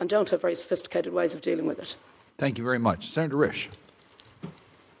harassment and don't have very sophisticated ways of dealing with it. Thank you very much. Senator Risch.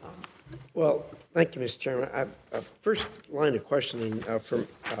 Well, thank you, Mr. Chairman. First line of questioning from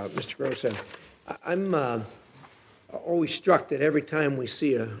Mr. Grosev. I'm always struck that every time we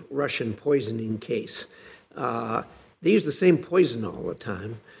see a Russian poisoning case, they use the same poison all the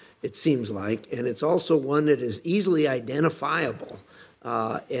time, it seems like, and it's also one that is easily identifiable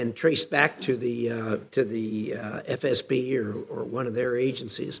and traced back to the FSB or one of their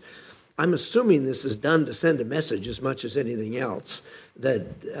agencies. I'm assuming this is done to send a message as much as anything else,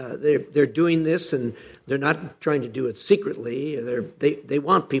 that they're doing this and they're not trying to do it secretly. They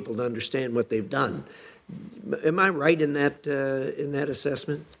want people to understand what they've done. Am I right in that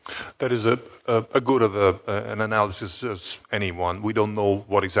assessment? That is a good of an analysis as anyone. We don't know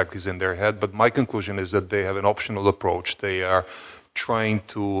what exactly is in their head, but my conclusion is that they have an optional approach. They are trying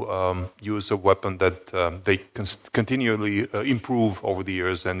to use a weapon that they continually improve over the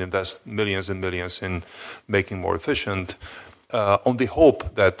years and invest millions and millions in making more efficient, on the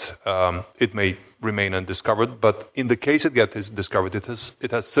hope that it may remain undiscovered. But in the case it gets discovered, it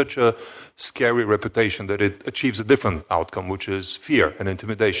has such a scary reputation that it achieves a different outcome, which is fear and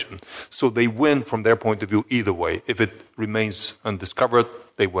intimidation. So they win from their point of view either way. If it remains undiscovered,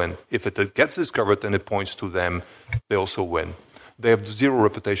 they win. If it gets discovered and it points to them, they also win. They have zero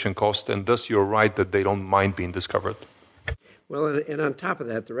reputation cost, and thus you're right that they don't mind being discovered. Well, and on top of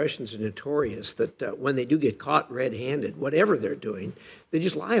that, the Russians are notorious that when they do get caught red-handed, whatever they're doing, they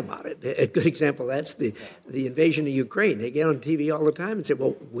just lie about it. A good example of that's the invasion of Ukraine. They get on TV all the time and say,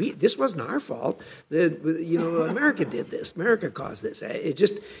 "Well, this wasn't our fault. America did this. America caused this."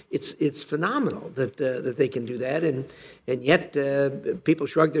 It's phenomenal that they can do that, and yet people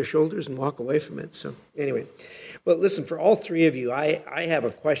shrug their shoulders and walk away from it. So anyway. Well, listen, for all three of you, I have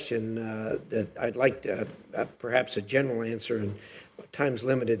a question that I'd like to, perhaps a general answer, and time's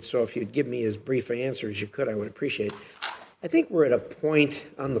limited, so if you'd give me as brief an answer as you could, I would appreciate it. I think we're at a point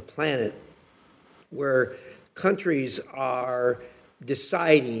on the planet where countries are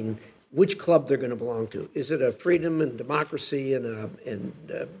deciding which club they're going to belong to. Is it a freedom and democracy and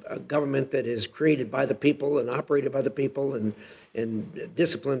a government that is created by the people and operated by the people and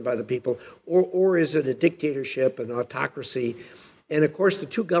disciplined by the people, or is it a dictatorship, an autocracy? And of course, the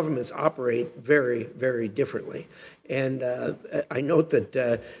two governments operate very, very differently. And I note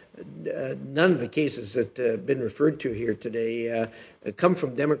that none of the cases that have been referred to here today come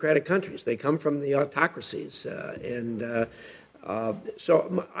from democratic countries. They come from the autocracies.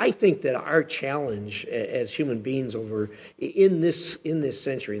 So I think that our challenge as human beings in this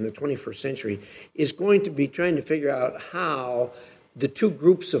century, in the 21st century, is going to be trying to figure out how the two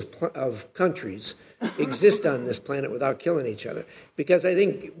groups of countries exist on this planet without killing each other. Because I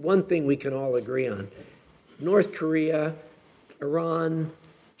think one thing we can all agree on, North Korea, Iran,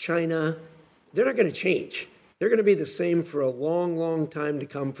 China, they're not going to change. They're going to be the same for a long, long time to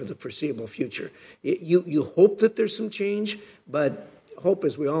come for the foreseeable future. You hope that there's some change, but hope,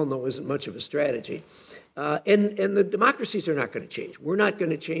 as we all know, isn't much of a strategy. And the democracies are not going to change. We're not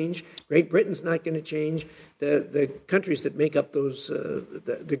going to change. Great Britain's not going to change. The countries that make up those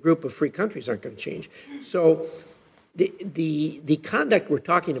the group of free countries aren't going to change. So the conduct we're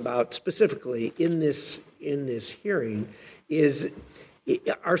talking about specifically in this hearing is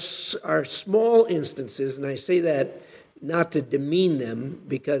are small instances, and I say that not to demean them,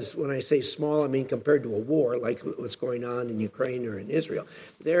 because when I say small, I mean compared to a war like what's going on in Ukraine or in Israel.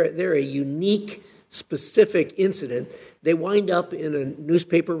 They're a unique, specific incident. They wind up in a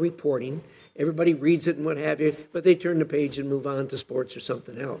newspaper reporting. Everybody reads it and what have you, but they turn the page and move on to sports or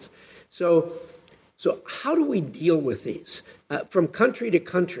something else. So how do we deal with these? From country to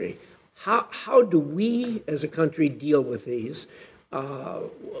country, how do we as a country deal with these?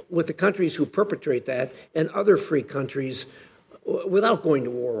 With the countries who perpetrate that and other free countries without going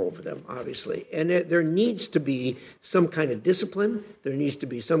to war over them, obviously. And there needs to be some kind of discipline. There needs to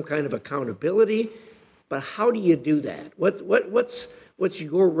be some kind of accountability. But how do you do that? What's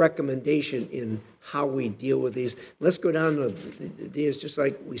your recommendation in how we deal with these? Let's go down to these just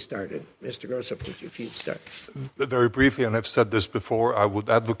like we started. Mr. Grossoff, if you'd start. Very briefly, and I've said this before, I would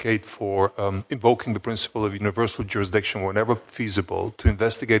advocate for invoking the principle of universal jurisdiction whenever feasible to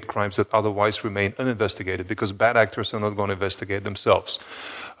investigate crimes that otherwise remain uninvestigated, because bad actors are not going to investigate themselves.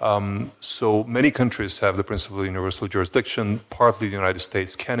 So many countries have the principle of universal jurisdiction. Partly the United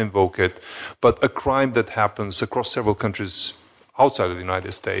States can invoke it. But a crime that happens across several countries outside of the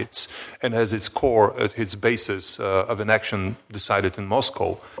United States and has its core, its basis of an action decided in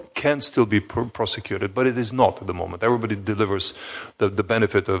Moscow, can still be prosecuted, but it is not at the moment. Everybody delivers the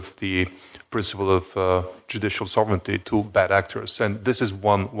benefit of the principle of judicial sovereignty to bad actors, and this is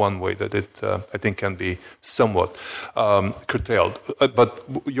one way that it, I think, can be somewhat curtailed. But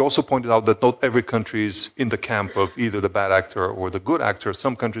you also pointed out that not every country is in the camp of either the bad actor or the good actor.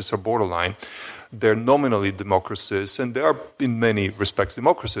 Some countries are borderline. They're nominally democracies, and they are in many respects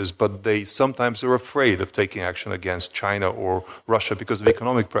democracies, but they sometimes are afraid of taking action against China or Russia because of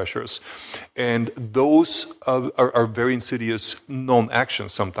economic pressures. And those are very insidious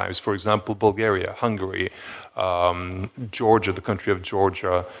non-actions sometimes. For example, Bulgaria, Hungary, Georgia, the country of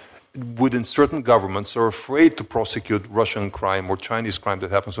Georgia, within certain governments are afraid to prosecute Russian crime or Chinese crime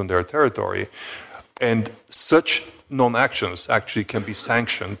that happens on their territory. And such non-actions actually can be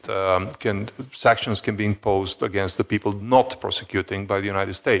sanctioned, sanctions can be imposed against the people not prosecuting by the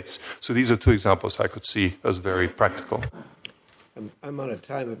United States. So these are two examples I could see as very practical. I'm out of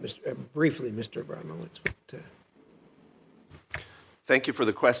time, but briefly, Mr. Abramowitz. Thank you for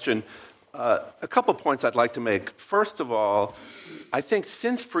the question. A couple points I'd like to make. First of all, I think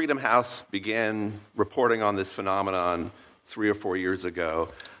since Freedom House began reporting on this phenomenon 3 or 4 years ago,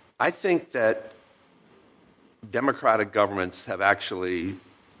 I think that democratic governments have actually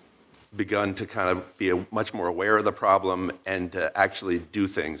begun to kind of be much more aware of the problem and to actually do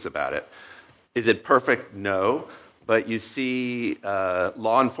things about it. Is it perfect? No. But you see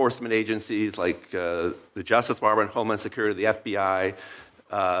law enforcement agencies like the Justice Department, Homeland Security, the FBI,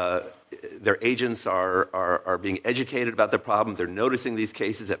 their agents are being educated about the problem. They're noticing these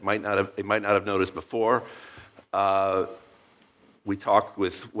cases that they might not have noticed before. We talk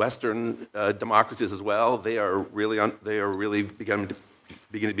with Western democracies as well. They are really beginning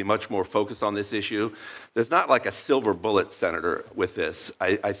to be much more focused on this issue. There's not like a silver bullet, Senator, with this.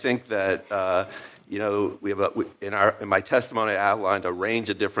 I think that we have in my testimony I outlined a range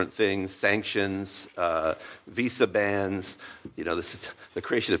of different things: sanctions, visa bans, the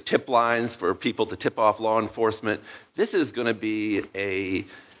creation of tip lines for people to tip off law enforcement. This is going to be a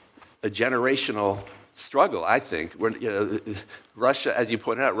generational struggle, I think. Russia, as you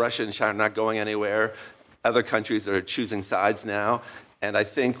pointed out, Russia and China are not going anywhere. Other countries are choosing sides now. And I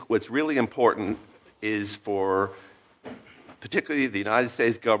think what's really important is for particularly the United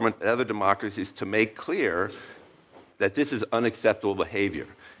States government and other democracies to make clear that this is unacceptable behavior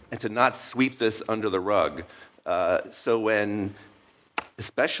and to not sweep this under the rug. So when,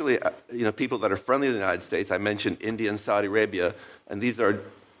 especially people that are friendly to the United States, I mentioned India and Saudi Arabia, and these are,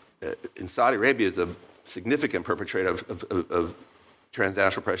 in Saudi Arabia is a significant perpetrator of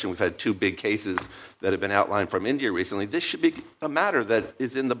transnational repression. We've had 2 big cases that have been outlined from India recently. This should be a matter that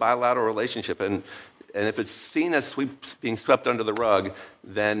is in the bilateral relationship. And if it's seen as being swept under the rug,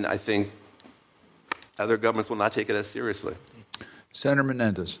 then I think other governments will not take it as seriously. Senator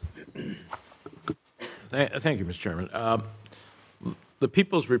Menendez. Thank you, Mr. Chairman. The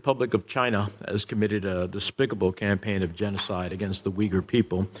People's Republic of China has committed a despicable campaign of genocide against the Uyghur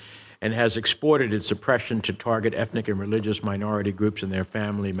people and has exported its oppression to target ethnic and religious minority groups and their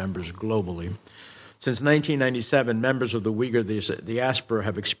family members globally. Since 1997, members of the Uyghur diaspora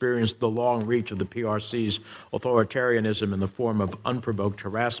have experienced the long reach of the PRC's authoritarianism in the form of unprovoked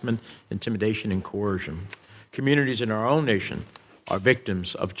harassment, intimidation, and coercion. Communities in our own nation are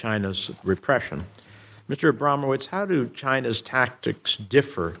victims of China's repression. Mr. Abramowitz, how do China's tactics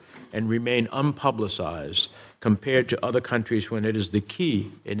differ and remain unpublicized compared to other countries when it is the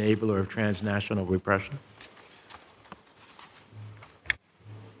key enabler of transnational repression?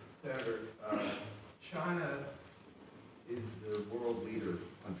 Senator, China is the world leader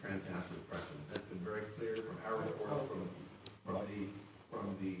on transnational repression. That's been very clear from our reports,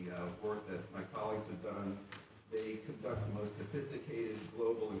 from the work that my colleagues have done. They conduct the most sophisticated,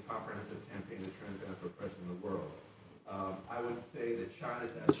 global, and comprehensive campaign of transnational repression in the world. I would say that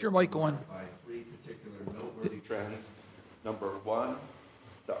China's Is your mic on? By 3 particular noteworthy trends. Number one,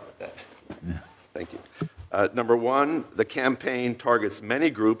 sorry about that. Yeah. Thank you. Number one, the campaign targets many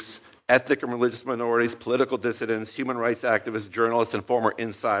groups: ethnic and religious minorities, political dissidents, human rights activists, journalists, and former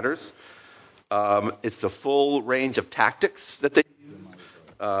insiders. It's the full range of tactics that they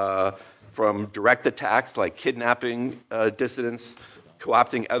use, from direct attacks like kidnapping dissidents,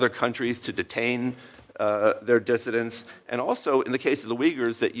 co-opting other countries to detain their dissidents, and also, in the case of the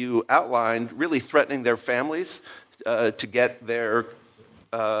Uyghurs that you outlined, really threatening their families to get their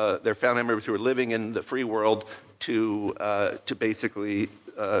family members who are living in the free world to basically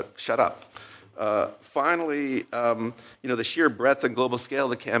shut up. Finally, the sheer breadth and global scale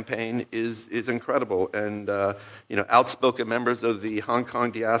of the campaign is incredible, and outspoken members of the Hong Kong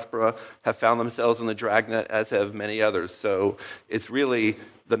diaspora have found themselves in the dragnet, as have many others. So it's really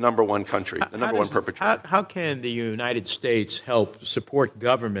the number one country, the number one perpetrator. How can the United States help support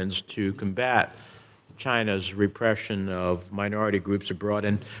governments to combat China's repression of minority groups abroad?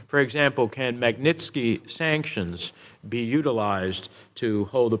 And, for example, can Magnitsky sanctions be utilized to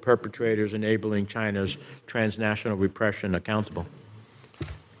hold the perpetrators enabling China's transnational repression accountable?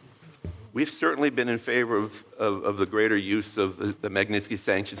 We've certainly been in favor of the greater use of the Magnitsky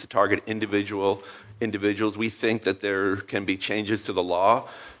sanctions to target individuals. We think that there can be changes to the law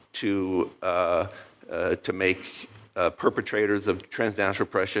to make perpetrators of transnational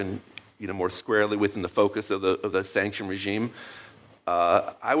repression more squarely within the focus of the sanction regime.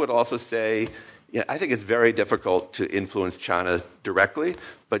 I would also say, I think it's very difficult to influence China directly,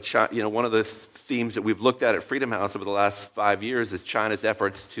 but one of the themes that we've looked at Freedom House over the last 5 years is China's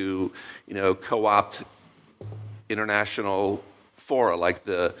efforts to, co-opt international fora like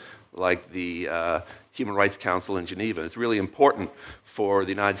the Human Rights Council in Geneva. It's really important for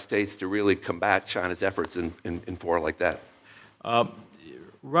the United States to really combat China's efforts in fora like that.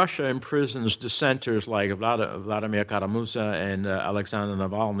 Russia imprisons dissenters like Vladimir Kara-Murza and Alexander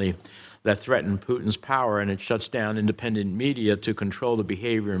Navalny that threaten Putin's power, and it shuts down independent media to control the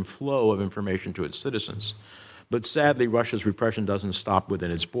behavior and flow of information to its citizens. But sadly, Russia's repression doesn't stop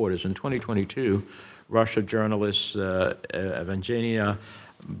within its borders. In 2022, Russia journalist Evgenia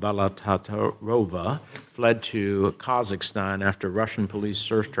Balatarova fled to Kazakhstan after Russian police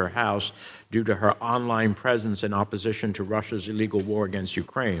searched her house due to her online presence in opposition to Russia's illegal war against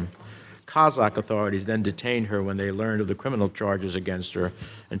Ukraine. Kazakh authorities then detained her when they learned of the criminal charges against her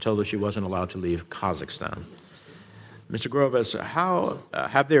and told her she wasn't allowed to leave Kazakhstan. Mr. Groves,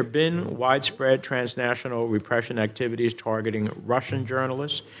 have there been widespread transnational repression activities targeting Russian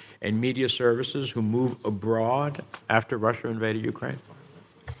journalists and media services who move abroad after Russia invaded Ukraine?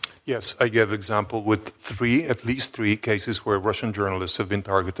 Yes, I gave example with at least three cases where Russian journalists have been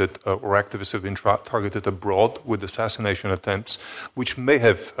targeted or activists have been targeted abroad with assassination attempts, which may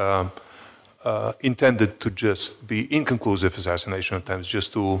have intended to just be inconclusive assassination attempts,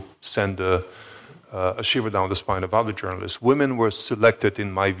 just to send a shiver down the spine of other journalists. Women were selected,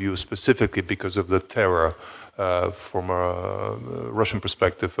 in my view, specifically because of the terror from a Russian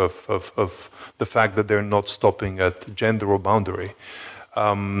perspective of the fact that they're not stopping at gender or boundary.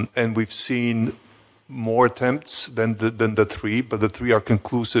 And we've seen more attempts than the three, but the three are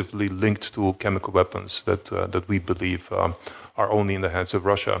conclusively linked to chemical weapons that we believe are only in the hands of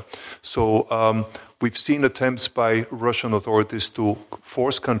Russia. So we've seen attempts by Russian authorities to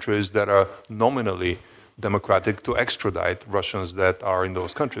force countries that are nominally democratic to extradite Russians that are in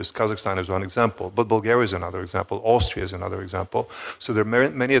those countries. Kazakhstan is one example, but Bulgaria is another example. Austria is another example. So there are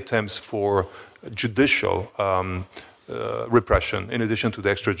many attempts for judicial repression, in addition to the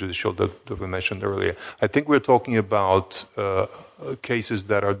extrajudicial that we mentioned earlier. I think we're talking about cases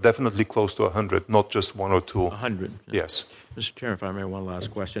that are definitely close to 100, not just one or two. 100. Yes. Mr. Chair, if I may, one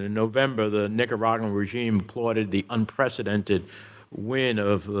last question. In November, the Nicaraguan regime applauded the unprecedented win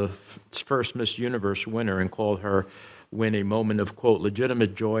of the first Miss Universe winner and called her win a moment of, quote,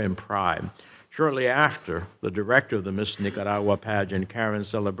 legitimate joy and pride. Shortly after, the director of the Miss Nicaragua pageant, Karen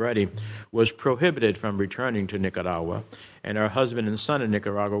Celebretti, was prohibited from returning to Nicaragua, and her husband and son in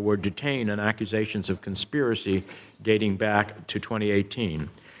Nicaragua were detained on accusations of conspiracy dating back to 2018.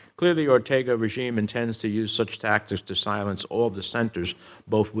 Clearly, the Ortega regime intends to use such tactics to silence all dissenters,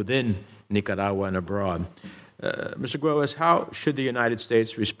 both within Nicaragua and abroad. Mr. Groves, how should the United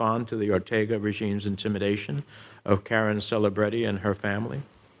States respond to the Ortega regime's intimidation of Karen Celebretti and her family?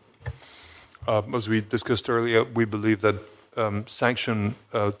 As we discussed earlier, we believe that sanction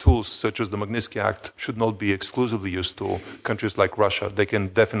tools such as the Magnitsky Act should not be exclusively used to countries like Russia. They can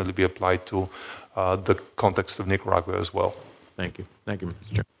definitely be applied to the context of Nicaragua as well. Thank you. Thank you,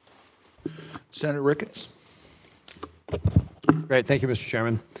 Mr. Chair. Senator Ricketts. Great. Thank you, Mr.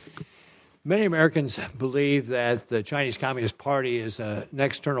 Chairman. Many Americans believe that the Chinese Communist Party is an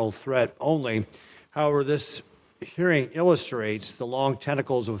external threat only. However, this hearing illustrates the long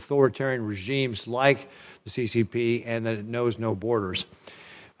tentacles of authoritarian regimes like the CCP and that it knows no borders.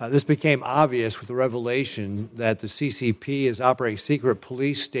 This became obvious with the revelation that the CCP is operating secret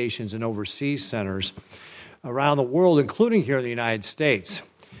police stations and overseas centers around the world, including here in the United States,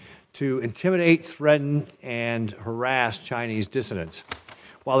 to intimidate, threaten, and harass Chinese dissidents.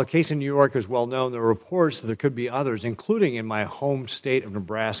 While the case in New York is well known, there are reports that there could be others, including in my home state of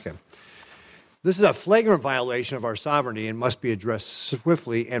Nebraska. This is a flagrant violation of our sovereignty and must be addressed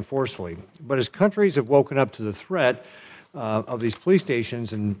swiftly and forcefully. But as countries have woken up to the threat of these police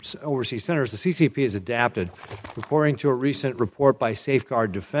stations and overseas centers, the CCP has adapted. According to a recent report by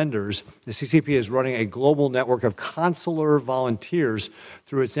Safeguard Defenders, the CCP is running a global network of consular volunteers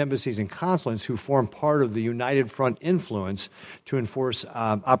through its embassies and consulates who form part of the United Front influence to enforce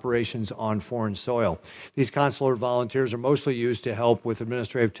operations on foreign soil. These consular volunteers are mostly used to help with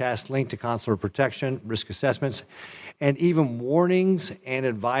administrative tasks linked to consular protection, risk assessments, and even warnings and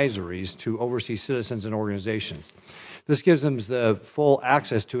advisories to overseas citizens and organizations. This gives them the full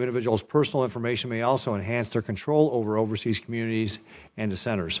access to individuals' personal information, may also enhance their control over overseas communities and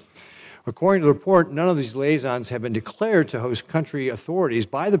dissenters. According to the report, none of these liaisons have been declared to host country authorities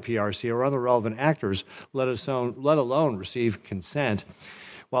by the PRC or other relevant actors, let alone receive consent.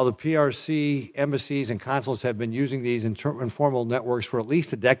 While the PRC embassies and consulates have been using these informal networks for at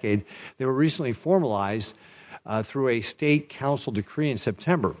least a decade, they were recently formalized through a state council decree in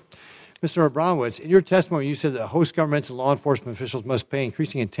September. Mr. Abramowitz, in your testimony, you said that host governments and law enforcement officials must pay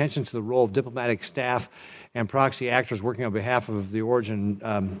increasing attention to the role of diplomatic staff and proxy actors working on behalf of the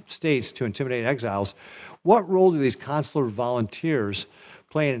origin states to intimidate exiles. What role do these consular volunteers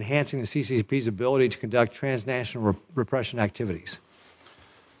play in enhancing the CCP's ability to conduct transnational repression activities?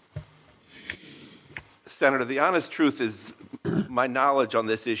 Senator, the honest truth is my knowledge on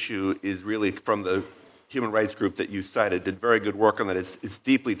this issue is really from the human rights group that you cited. Did very good work on that. It's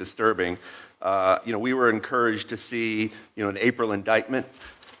deeply disturbing. We were encouraged to see, an April indictment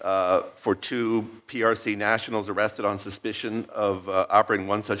for 2 PRC nationals arrested on suspicion of operating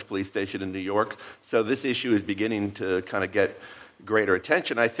one such police station in New York. So this issue is beginning to kind of get greater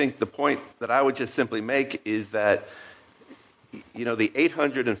attention. I think the point that I would just simply make is that the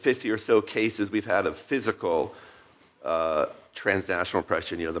 850 or so cases we've had of physical transnational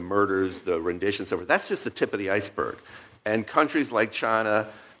repression, the murders, the renditions, so forth, that's just the tip of the iceberg. And countries like China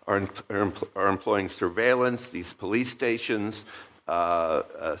are employing surveillance, these police stations,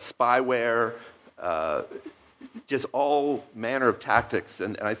 spyware, just all manner of tactics.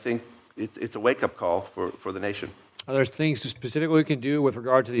 And I think it's a wake-up call for the nation. Are there things specifically we can do with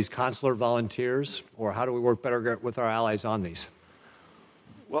regard to these consular volunteers, or how do we work better with our allies on these?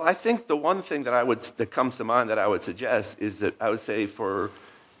 Well, I think the one thing that comes to mind that I would suggest is that I would say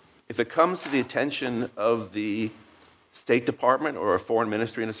if it comes to the attention of the State Department or a foreign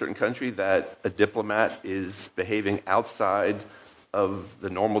ministry in a certain country that a diplomat is behaving outside of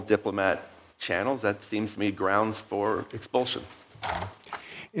the normal diplomat channels, that seems to me grounds for expulsion.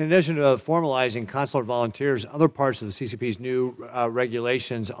 In addition to formalizing consular volunteers, other parts of the CCP's new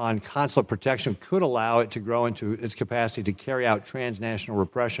regulations on consular protection could allow it to grow into its capacity to carry out transnational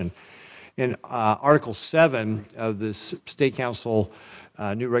repression. In Article 7 of this State Council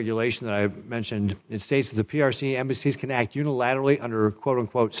new regulation that I mentioned, it states that the PRC embassies can act unilaterally under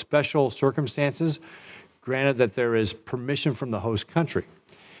quote-unquote special circumstances, granted that there is permission from the host country.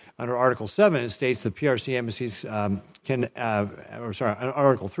 Under Article 7, it states the PRC embassies Article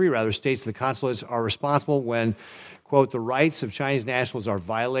 3 rather states the consulates are responsible when, quote, the rights of Chinese nationals are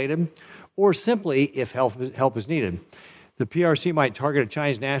violated, or simply if help is needed. The PRC might target a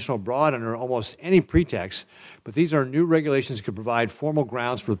Chinese national abroad under almost any pretext, but these are new regulations that could provide formal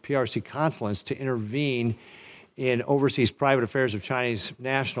grounds for the PRC consulates to intervene in overseas private affairs of Chinese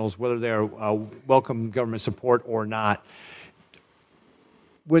nationals, whether they are welcome government support or not.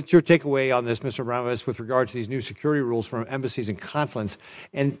 What's your takeaway on this, Mr. Abramovich, with regard to these new security rules from embassies and consulates?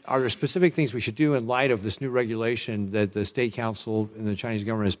 And are there specific things we should do in light of this new regulation that the State Council and the Chinese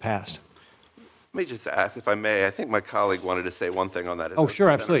government has passed? Let me just ask, if I may, I think my colleague wanted to say one thing on that. Oh, sure,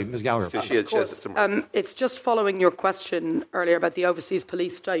 absolutely. Ms. Gallagher. Of course. It's just following your question earlier about the overseas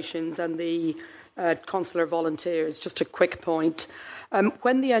police stations and the consular volunteers. Just a quick point.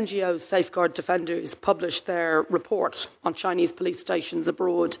 When the NGO Safeguard Defenders published their report on Chinese police stations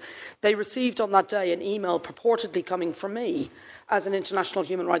abroad, they received on that day an email purportedly coming from me as an international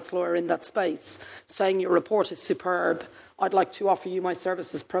human rights lawyer in that space, saying your report is superb, I'd like to offer you my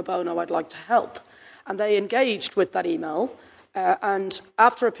services pro bono, I'd like to help. And they engaged with that email, and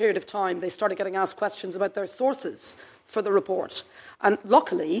after a period of time, they started getting asked questions about their sources for the report. And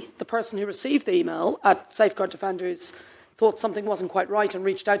luckily, the person who received the email at Safeguard Defenders thought something wasn't quite right and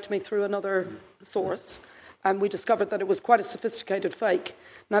reached out to me through another source, and we discovered that it was quite a sophisticated fake.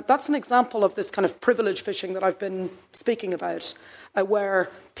 Now, that's an example of this kind of privilege phishing that I've been speaking about,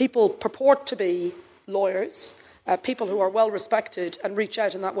 where people purport to be lawyers, people who are well respected, and reach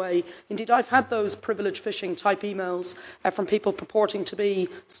out in that way. Indeed, I've had those privilege phishing type emails from people purporting to be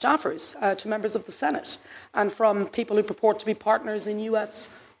staffers to members of the Senate, and from people who purport to be partners in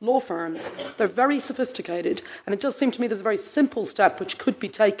US law firms. They're very sophisticated, and it does seem to me there's a very simple step which could be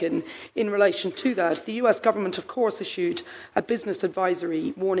taken in relation to that. The US government, of course, issued a business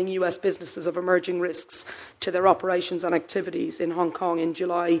advisory warning US businesses of emerging risks to their operations and activities in Hong Kong in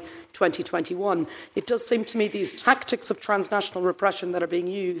July 2021. It does seem to me these tactics of transnational repression that are being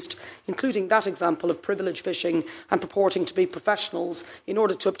used, including that example of privilege phishing and purporting to be professionals in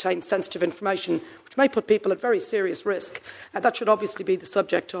order to obtain sensitive information, which may put people at very serious risk, that should obviously be the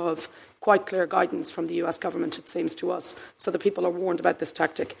subject of quite clear guidance from the US government, it seems to us, so that people are warned about this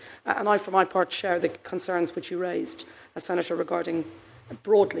tactic. And I, for my part, share the concerns which you raised, Senator, regarding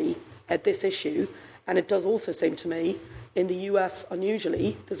broadly this issue. And it does also seem to me, in the US,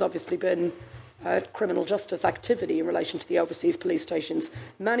 unusually, there's obviously been criminal justice activity in relation to the overseas police stations.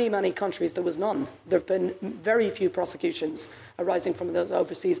 Many, many countries, there was none. There have been very few prosecutions arising from those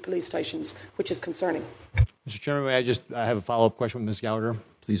overseas police stations, which is concerning. Mr. Chairman, may I have a follow-up question with Ms. Gallagher?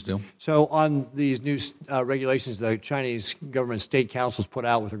 Please do. So on these new regulations the Chinese government state councils put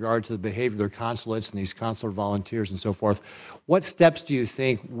out with regard to the behavior of their consulates and these consular volunteers and so forth, what steps do you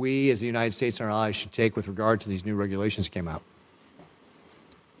think we as the United States and our allies should take with regard to these new regulations that came out?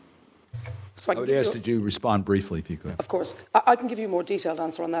 So I would ask that you respond briefly, if you could. Of course. I can give you a more detailed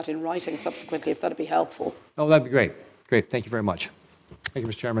answer on that in writing subsequently, if that would be helpful. Oh, that'd be great. Great. Thank you very much. Thank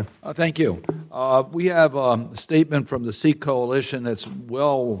you, Mr. Chairman. Thank you. We have a statement from the Sikh Coalition that's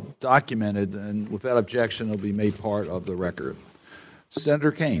well documented, and without objection, it'll be made part of the record.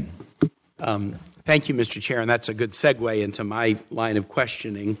 Senator Kaine. Thank you, Mr. Chair, and that's a good segue into my line of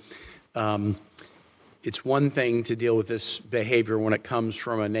questioning. It's one thing to deal with this behavior when it comes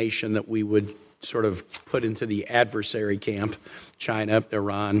from a nation that we would sort of put into the adversary camp, China,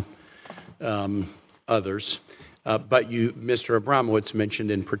 Iran, others. But you, Mr. Abramowitz, mentioned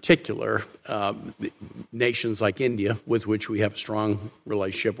in particular nations like India, with which we have a strong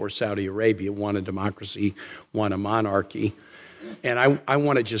relationship, or Saudi Arabia, one a democracy, one a monarchy. And I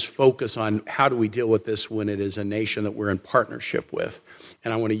want to just focus on how do we deal with this when it is a nation that we're in partnership with.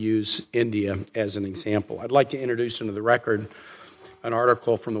 And I want to use India as an example. I'd like to introduce into the record an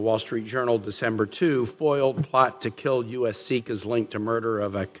article from the Wall Street Journal, December 2, foiled plot to kill U.S. Sikh is linked to murder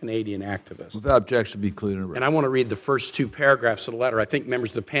of a Canadian activist. Without objection, be included in the record. And I want to read the first two paragraphs of the letter. I think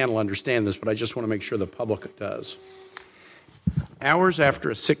members of the panel understand this, but I just want to make sure the public does. Hours after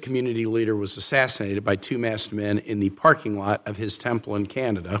a Sikh community leader was assassinated by two masked men in the parking lot of his temple in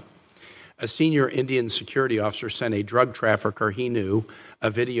Canada, a senior Indian security officer sent a drug trafficker he knew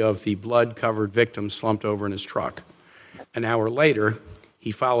a video of the blood-covered victim slumped over in his truck. An hour later, he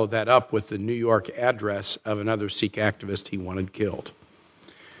followed that up with the New York address of another Sikh activist he wanted killed.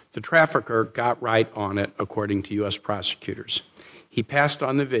 The trafficker got right on it, according to U.S. prosecutors. He passed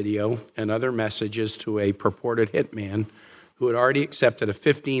on the video and other messages to a purported hitman who had already accepted a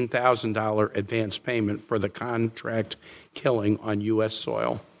 $15,000 advance payment for the contract killing on U.S.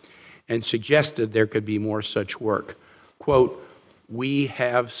 soil and suggested there could be more such work. Quote, "We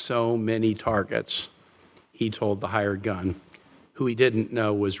have so many targets," he told the hired gun, who he didn't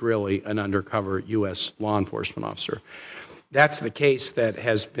know was really an undercover U.S. law enforcement officer. That's the case that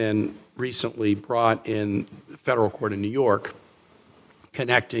has been recently brought in federal court in New York,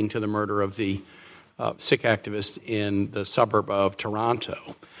 connecting to the murder of the Sikh activist in the suburb of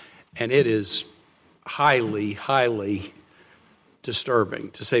Toronto. And it is highly, highly disturbing,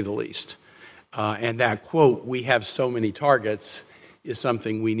 to say the least. And that quote, "we have so many targets," is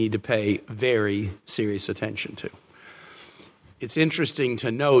something we need to pay very serious attention to. It's interesting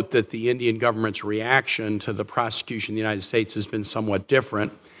to note that the Indian government's reaction to the prosecution in the United States has been somewhat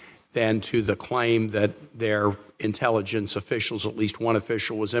different than to the claim that their intelligence officials, at least one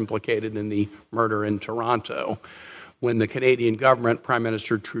official, was implicated in the murder in Toronto. When the Canadian government, Prime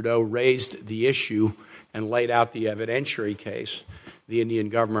Minister Trudeau, raised the issue and laid out the evidentiary case, the Indian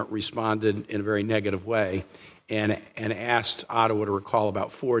government responded in a very negative way and asked Ottawa to recall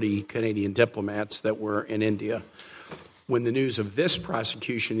about 40 Canadian diplomats that were in India. When the news of this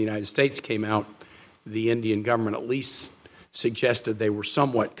prosecution in the United States came out, the Indian government at least suggested they were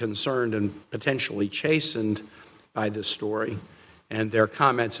somewhat concerned and potentially chastened by this story, and their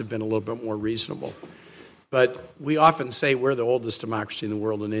comments have been a little bit more reasonable. But we often say we're the oldest democracy in the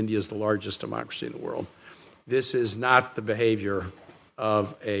world and India is the largest democracy in the world. This is not the behavior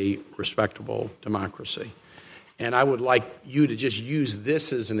of a respectable democracy. And I would like you to just use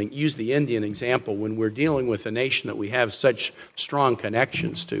this as use the Indian example when we're dealing with a nation that we have such strong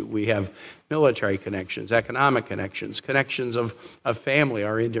connections to. We have military connections, economic connections, connections of family.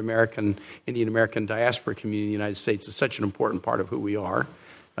 Our Indian American diaspora community in the United States is such an important part of who we are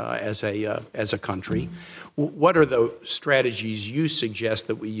as a country. What are the strategies you suggest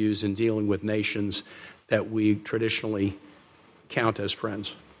that we use in dealing with nations that we traditionally count as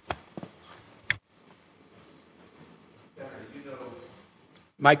friends?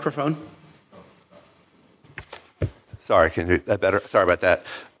 Microphone. Sorry, can you do that better? Sorry about that.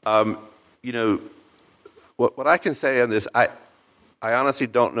 What I can say on this, I honestly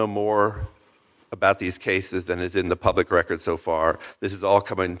don't know more about these cases than is in the public record so far. This is all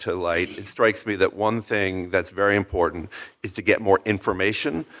coming to light. It strikes me that one thing that's very important is to get more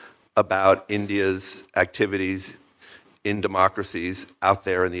information about India's activities in democracies out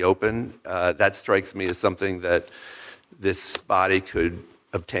there in the open. That strikes me as something that this body could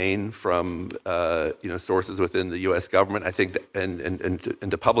obtain from sources within the U.S. government. I think and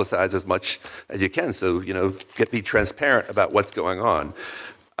to publicize as much as you can, so be transparent about what's going on.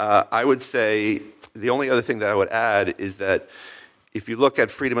 I would say the only other thing that I would add is that if you look at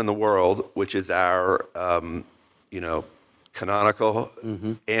Freedom in the World, which is our canonical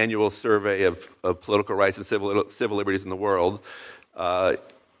annual survey of political rights and civil liberties in the world,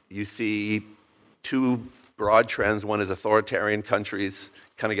 you see two broad trends. One is authoritarian countries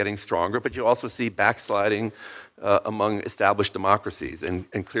kind of getting stronger, but you also see backsliding among established democracies.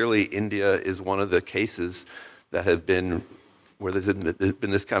 And clearly India is one of the cases that have been where there's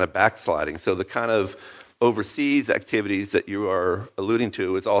been this kind of backsliding. So the kind of overseas activities that you are alluding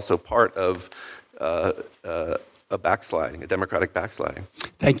to is also part of a backsliding, a democratic backsliding.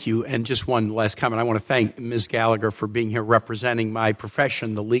 Thank you. And just one last comment. I want to thank Ms. Gallagher for being here representing my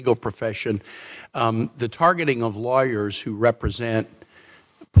profession, the legal profession. The targeting of lawyers who represent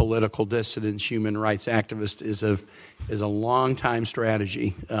political dissidents, human rights activists is a long-time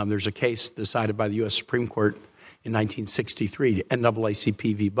strategy. There's a case decided by the U.S. Supreme Court in 1963,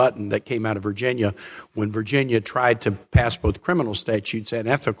 NAACP v. Button, that came out of Virginia when Virginia tried to pass both criminal statutes and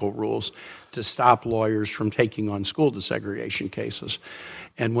ethical rules to stop lawyers from taking on school desegregation cases.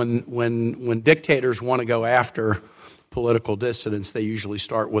 And when dictators want to go after political dissidents, they usually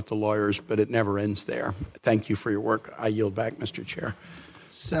start with the lawyers, but it never ends there. Thank you for your work. I yield back, Mr. Chair.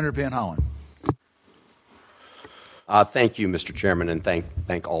 Senator Van Hollen. Thank you, Mr. Chairman, and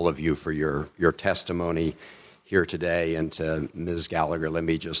thank all of you for your testimony here today. And to Ms. Gallagher, let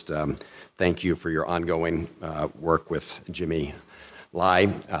me just thank you for your ongoing work with Jimmy Lai.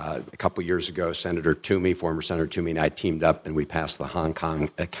 A couple years ago, former Senator Toomey and I teamed up and we passed the Hong Kong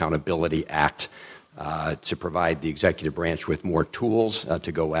Accountability Act to provide the executive branch with more tools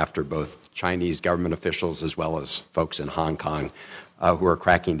to go after both Chinese government officials as well as folks in Hong Kong who are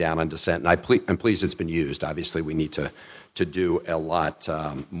cracking down on dissent. And I'm pleased it's been used. Obviously, we need to do a lot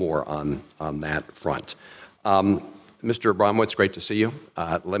more on that front. Mr. Abramowitz, great to see you.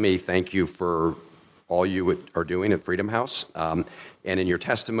 Let me thank you for all you are doing at Freedom House. And in your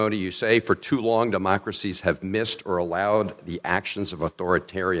testimony, you say, for too long, democracies have missed or allowed the actions of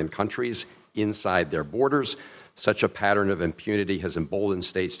authoritarian countries inside their borders. Such a pattern of impunity has emboldened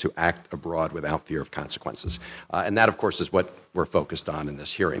states to act abroad without fear of consequences. And that, of course, is what we're focused on in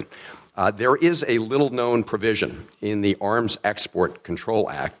this hearing. There is a little-known provision in the Arms Export Control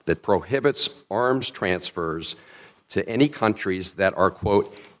Act that prohibits arms transfers to any countries that are,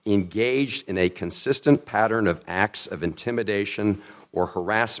 quote, engaged in a consistent pattern of acts of intimidation or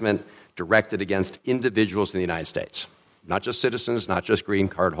harassment directed against individuals in the United States. Not just citizens, not just green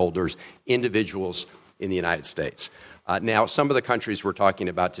card holders, individuals in the United States. Now, some of the countries we're talking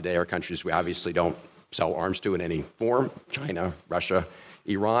about today are countries we obviously don't sell arms to in any form: China, Russia,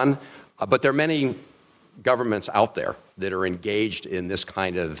 Iran. But there are many governments out there that are engaged in this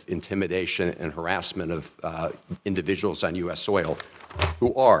kind of intimidation and harassment of individuals on U.S. soil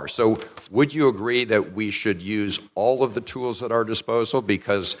who are. So would you agree that we should use all of the tools at our disposal?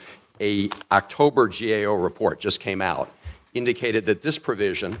 Because a October GAO report just came out, indicated that this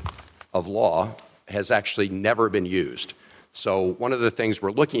provision of law has actually never been used. So one of the things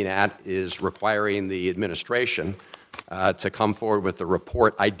we're looking at is requiring the administration to come forward with a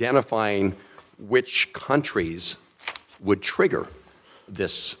report identifying which countries would trigger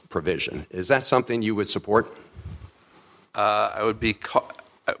this provision. Is that something you would support? I would be.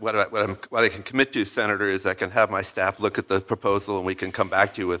 What I can commit to, Senator, is I can have my staff look at the proposal and we can come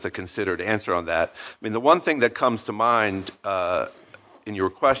back to you with a considered answer on that. I mean, the one thing that comes to mind in your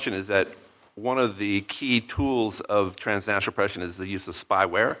question is that one of the key tools of transnational repression is the use of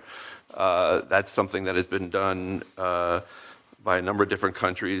spyware. That's something that has been done by a number of different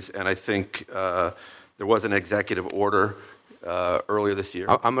countries, and I think there was an executive order earlier this year.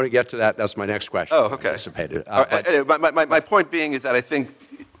 I'm going to get to that. That's my next question. Oh, okay. Anticipated. My point being is that I think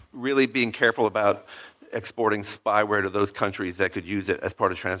really being careful about exporting spyware to those countries that could use it as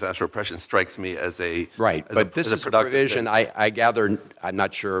part of transnational repression strikes me as a right. As but a, this as is a a provision. I gather. I'm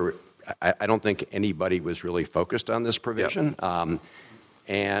not sure. I don't think anybody was really focused on this provision. Yep.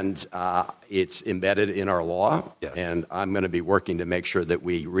 And it's embedded in our law, yes. And I'm going to be working to make sure that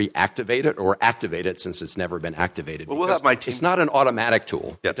we reactivate it or activate it since it's never been activated. Well, we'll have my team. It's not an automatic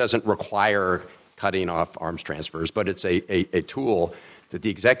tool. Yep. It doesn't require cutting off arms transfers, but it's a tool that the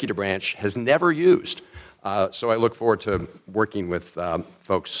executive branch has never used. So I look forward to working with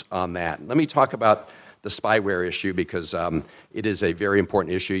folks on that. Let me talk about the spyware issue because it is a very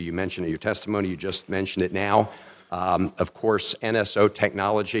important issue. You mentioned it in your testimony. You just mentioned it now. Of course, NSO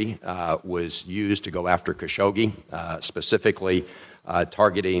technology was used to go after Khashoggi, specifically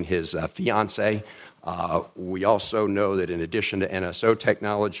targeting his fiancée. We also know that in addition to NSO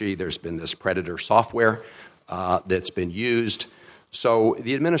technology, there's been this predator software that's been used. So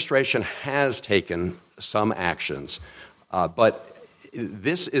the administration has taken some actions, but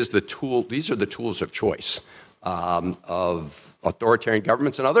this is the tool. These are the tools of choice of authoritarian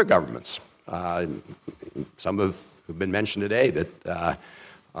governments and other governments. Some have been mentioned today that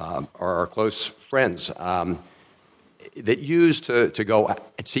are our close friends. that use to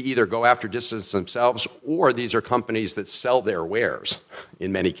either go after dissidents themselves, or these are companies that sell their wares,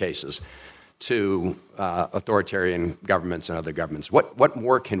 in many cases, to authoritarian governments and other governments. What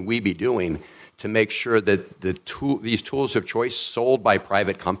more can we be doing to make sure that these tools of choice sold by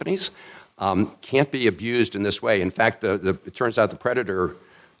private companies can't be abused in this way? In fact, it turns out the Predator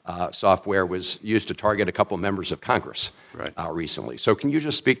software was used to target a couple of members of Congress recently. So can you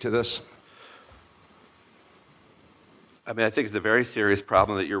just speak to this? I mean, I think it's a very serious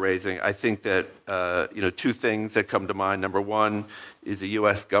problem that you're raising. I think that, two things that come to mind. Number one is the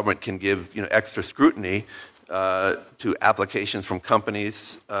U.S. government can give, extra scrutiny to applications from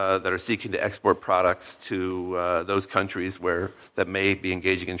companies that are seeking to export products to those countries that may be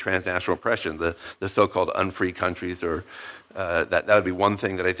engaging in transnational oppression, the so-called unfree countries, or that would be one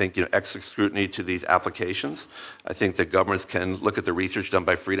thing that I think, extra scrutiny to these applications. I think that governments can look at the research done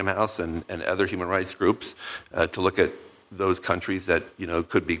by Freedom House and other human rights groups to look at those countries that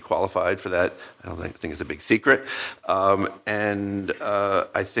could be qualified for that. I don't think it's a big secret, and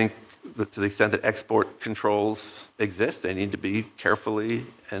I think that to the extent that export controls exist, they need to be carefully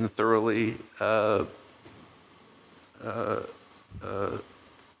and thoroughly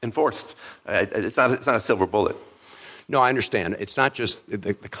enforced. It's not a silver bullet. No, I understand. It's not just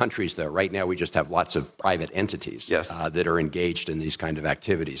the countries, though. Right now, we just have lots of private entities that are engaged in these kind of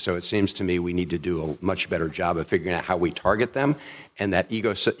activities. So it seems to me we need to do a much better job of figuring out how we target them, and that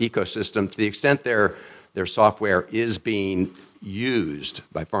ecosystem, to the extent their software is being used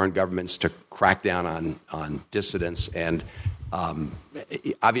by foreign governments to crack down on dissidents. And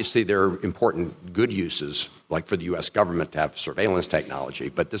obviously, there are important good uses, like for the U.S. government to have surveillance technology,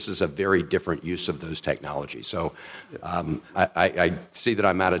 but this is a very different use of those technologies. So I see that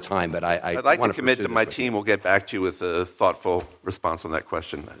I'm out of time, but I'd like to commit to my team. We'll get back to you with a thoughtful response on that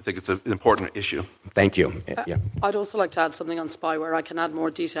question. I think it's an important issue. Thank you. I'd also like to add something on spyware. I can add more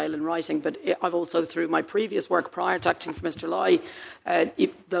detail in writing, but I've also, through my previous work prior to acting for Mr. Lai,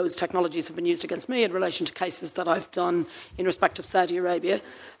 those technologies have been used against me in relation to cases that I've done in respect of Saudi Arabia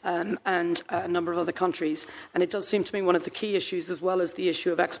and a number of other countries. And it does seem to me one of the key issues, as well as the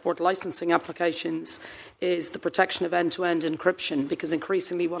issue of export licensing applications, is the protection of end-to-end encryption, because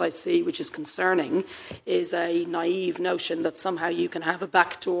increasingly what I see, which is concerning, is a naive notion that somehow you can have a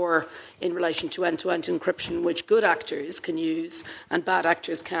backdoor in relation to end-to-end encryption, which good actors can use and bad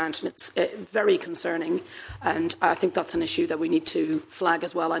actors can't. And it's very concerning. And I think that's an issue that we need to flag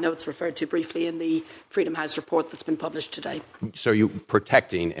as well. I know it's referred to briefly in the Freedom House report that's been published today. So you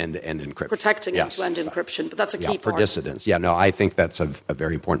protecting end-to-end encryption. Protecting end-to-end encryption, but that's a key part. For dissidents. Yeah, no, I think that's a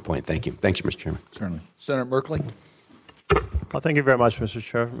very important point. Thank you. Thank you, Mr. Chairman. Certainly. Senator Merkley. Well, thank you very much, Mr.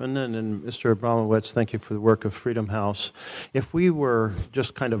 Chairman, and Mr. Abramowitz, thank you for the work of Freedom House. If we were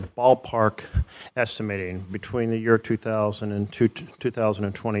just kind of ballpark estimating between the year 2000 and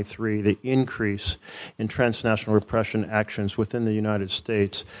 2023 the increase in transnational repression actions within the United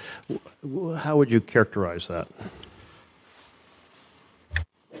States, how would you characterize that?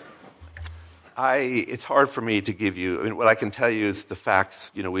 It's hard for me to give you. I mean, what I can tell you is the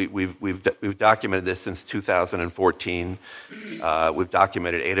facts. We've documented this since 2014. We've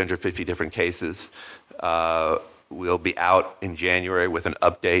documented 850 different cases. We'll be out in January with an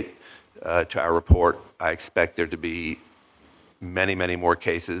update to our report. I expect there to be many, many more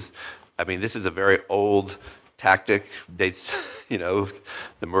cases. I mean, this is a very old tactic. Dates,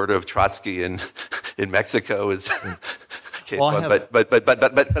 the murder of Trotsky in Mexico is. Well, but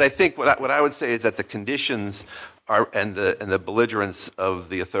I think what I would say is that the conditions are and the belligerence of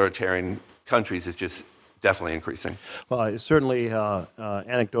the authoritarian countries is just definitely increasing. Well, it certainly,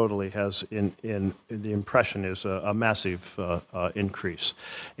 anecdotally, has in the impression is a massive increase.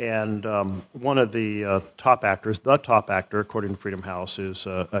 And one of the top actor, according to Freedom House, is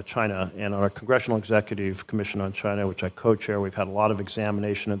China. And on our Congressional Executive Commission on China, which I co-chair, we've had a lot of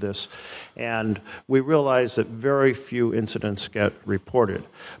examination of this. And we realize that very few incidents get reported.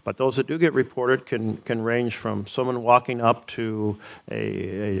 But those that do get reported can range from someone walking up to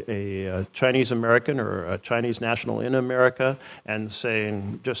a Chinese American or a Chinese national in America and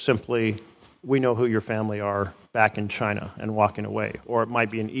saying just simply, we know who your family are back in China, and walking away. Or it might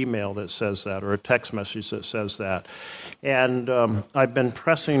be an email that says that, or a text message that says that. And I've been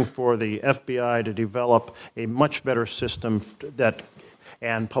pressing for the FBI to develop a much better system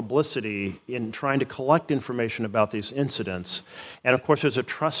and publicity in trying to collect information about these incidents. And of course, there's a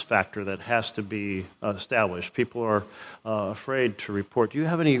trust factor that has to be established. People are afraid to report. Do you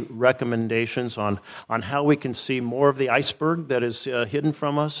have any recommendations on how we can see more of the iceberg that is hidden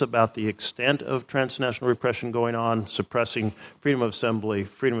from us about the extent of transnational repression going on, suppressing freedom of assembly,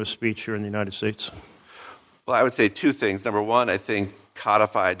 freedom of speech here in the United States? Well, I would say two things. Number one, I think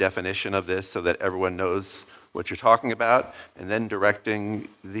codify a definition of this so that everyone knows what you're talking about, and then directing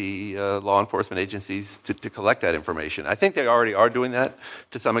the law enforcement agencies to collect that information. I think they already are doing that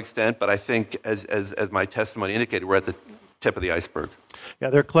to some extent, but I think, as my testimony indicated, we're at the tip of the iceberg. Yeah,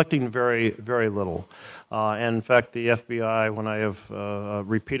 they're collecting very, very little. And in fact, the FBI, when I have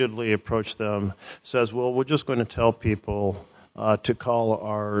repeatedly approached them, says, well, we're just going to tell people to call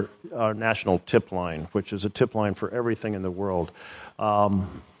our national tip line, which is a tip line for everything in the world.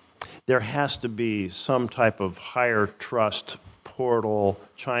 There has to be some type of higher trust portal,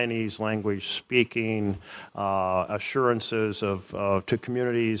 Chinese language speaking, assurances to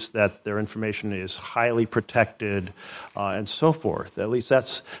communities that their information is highly protected, and so forth. At least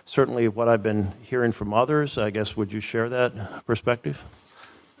that's certainly what I've been hearing from others. I guess, would you share that perspective?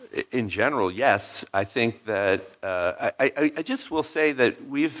 In general, yes. I think that I just will say that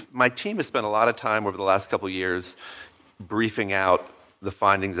my team has spent a lot of time over the last couple of years briefing out the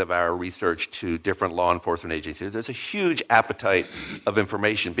findings of our research to different law enforcement agencies. There's a huge appetite of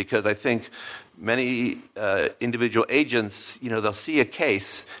information because I think many individual agents, they'll see a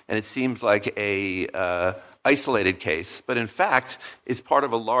case and it seems like a isolated case, but in fact, it's part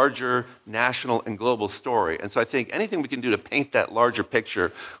of a larger national and global story. And so I think anything we can do to paint that larger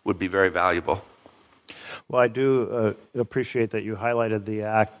picture would be very valuable. Well, I do appreciate that you highlighted the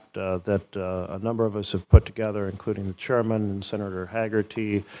act that a number of us have put together, including the chairman and Senator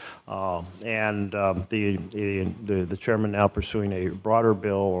Haggerty, and the chairman now pursuing a broader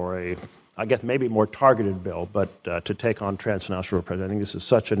bill or I guess maybe more targeted bill, but to take on transnational repression. I think this is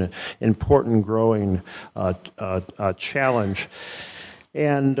such an important growing challenge.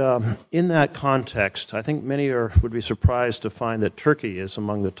 And in that context, I think many would be surprised to find that Turkey is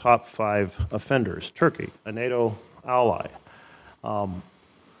among the top 5 offenders. Turkey, a NATO ally.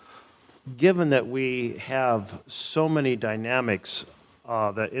 Given that we have so many dynamics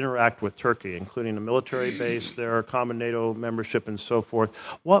that interact with Turkey, including a military base there, common NATO membership, and so forth,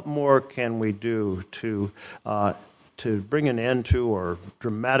 what more can we do to bring an end to or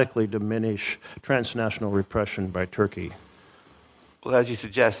dramatically diminish transnational repression by Turkey? Well, as you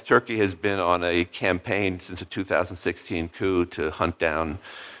suggest, Turkey has been on a campaign since the 2016 coup to hunt down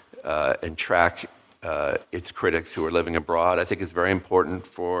and track its critics who are living abroad. I think it's very important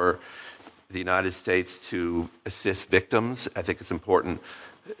for the United States to assist victims. I think it's important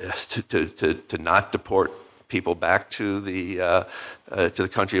to not deport people back to the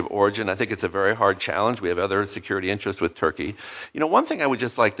country of origin. I think it's a very hard challenge. We have other security interests with Turkey. One thing I would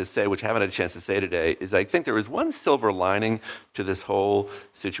just like to say, which I haven't had a chance to say today, is I think there is one silver lining to this whole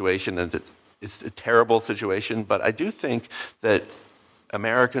situation, and it's a terrible situation, but I do think that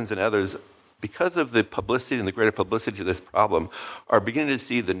Americans and others, because of the publicity and the greater publicity of this problem, are beginning to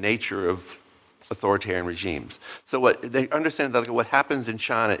see the nature of authoritarian regimes. So they understand that what happens in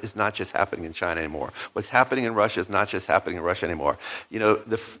China is not just happening in China anymore. What's happening in Russia is not just happening in Russia anymore.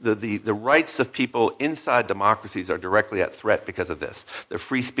 The rights of people inside democracies are directly at threat because of this. Their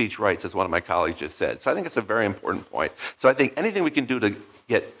free speech rights, as one of my colleagues just said. So I think it's a very important point. So I think anything we can do to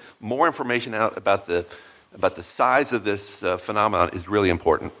get more information out about the size of this phenomenon is really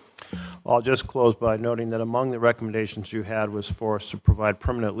important. I'll just close by noting that among the recommendations you had was for us to provide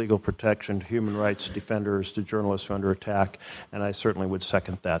permanent legal protection to human rights defenders, to journalists who are under attack, and I certainly would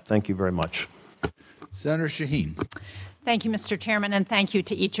second that. Thank you very much. Senator Shaheen. Thank you, Mr. Chairman, and thank you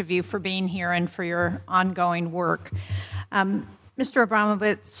to each of you for being here and for your ongoing work. Mr.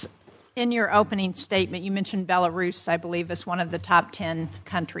 Abramowitz, in your opening statement, you mentioned Belarus, I believe, as one of the top 10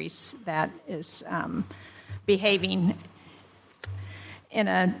 countries that is behaving in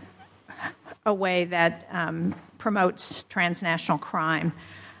a way that promotes transnational crime.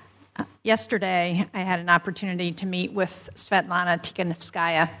 Yesterday, I had an opportunity to meet with Svetlana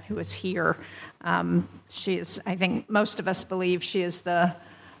Tikhanovskaya, who is here. She is, I think most of us believe she is the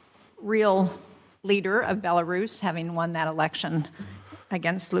real leader of Belarus, having won that election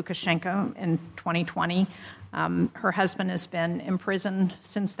against Lukashenko in 2020. Her husband has been imprisoned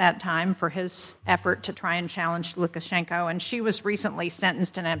since that time for his effort to try and challenge Lukashenko, and she was recently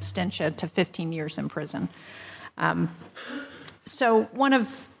sentenced in absentia to 15 years in prison. Can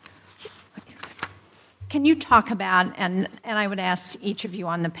you talk about, and I would ask each of you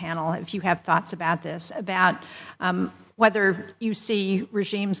on the panel if you have thoughts about this, about whether you see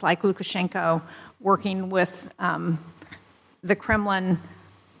regimes like Lukashenko working with the Kremlin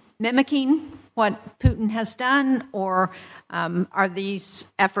mimicking what Putin has done, or are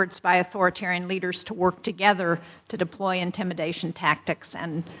these efforts by authoritarian leaders to work together to deploy intimidation tactics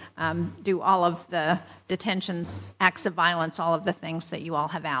and do all of the detentions, acts of violence, all of the things that you all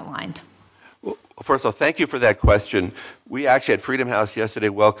have outlined? Well, first of all, thank you for that question. We actually at Freedom House yesterday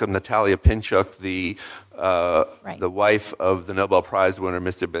welcomed Natalia Pinchuk, the wife of the Nobel Prize winner,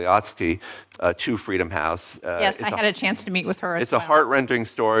 Mr. Blavatsky, to Freedom House. Yes, I had a chance to meet with her. It's a heart-rending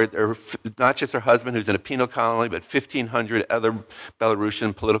story. Not just her husband, who's in a penal colony, but 1,500 other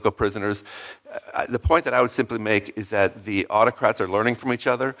Belarusian political prisoners. The point that I would simply make is that the autocrats are learning from each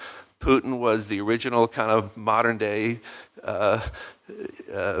other. Putin was the original kind of modern-day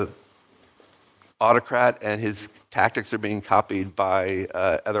autocrat, and his tactics are being copied by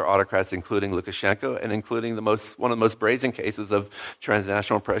other autocrats, including Lukashenko, and including one of the most brazen cases of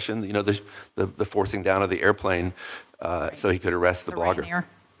transnational oppression. You know, the forcing down of the airplane so he could arrest the blogger.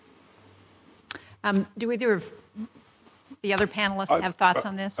 Do either of the other panelists have thoughts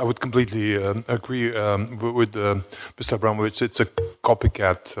on this? I would completely agree with Mr. Abramowitz. It's a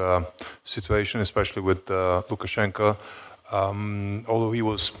copycat situation, especially with Lukashenko. Although he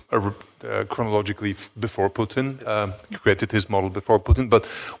was chronologically before Putin, created his model before Putin. But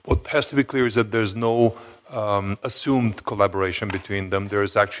what has to be clear is that there's no assumed collaboration between them. There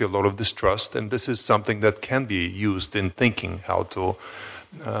is actually a lot of distrust, and this is something that can be used in thinking how to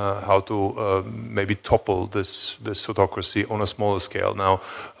maybe topple this autocracy on a smaller scale. Now,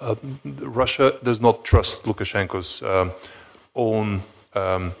 Russia does not trust Lukashenko's own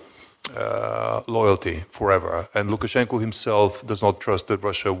loyalty forever. And Lukashenko himself does not trust that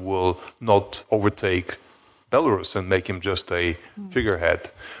Russia will not overtake Belarus and make him just a figurehead.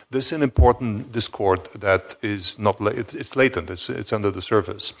 This is an important discord that is not, it's latent, it's under the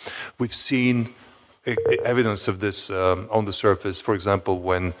surface. We've seen evidence of this on the surface, for example,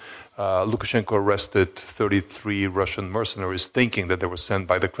 when Lukashenko arrested 33 Russian mercenaries thinking that they were sent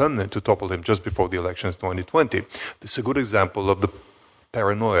by the Kremlin to topple him just before the elections in 2020. This is a good example of the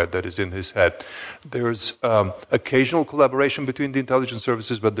paranoia that is in his head. There's occasional collaboration between the intelligence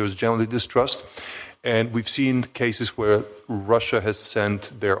services, but there's generally distrust. And we've seen cases where Russia has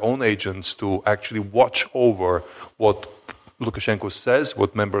sent their own agents to actually watch over what Lukashenko says,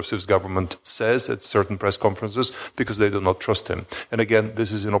 what members of his government says at certain press conferences, because they do not trust him. And again,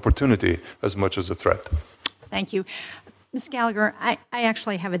 this is an opportunity as much as a threat. Thank you. Ms. Gallagher, I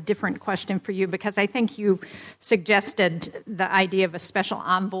actually have a different question for you, because I think you suggested the idea of a special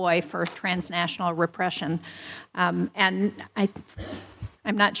envoy for transnational repression. And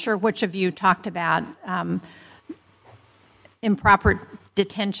I'm not sure which of you talked about improper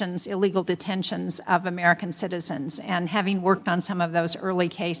detentions, illegal detentions of American citizens. And having worked on some of those early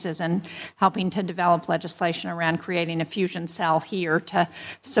cases and helping to develop legislation around creating a fusion cell here to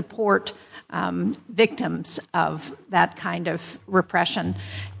support victims of that kind of repression.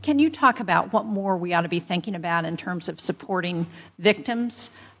 Can you talk about what more we ought to be thinking about in terms of supporting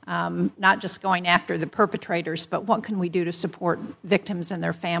victims, not just going after the perpetrators, but what can we do to support victims and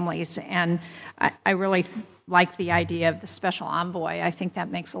their families? And I really like the idea of the special envoy. I think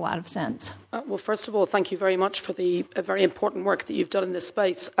that makes a lot of sense. Well, first of all, thank you very much for the very important work that you've done in this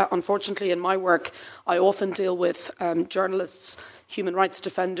space. Unfortunately, in my work, I often deal with journalists, human rights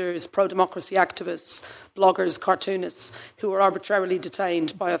defenders, pro-democracy activists, bloggers, cartoonists, who are arbitrarily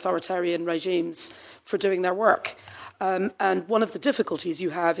detained by authoritarian regimes for doing their work. And one of the difficulties you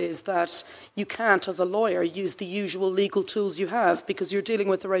have is that you can't, as a lawyer, use the usual legal tools you have because you're dealing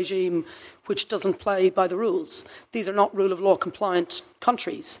with a regime which doesn't play by the rules. These are not rule of law compliant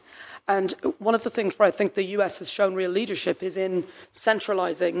countries. And one of the things where I think the US has shown real leadership is in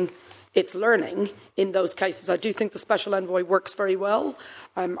centralizing its learning in those cases. I do think the special envoy works very well.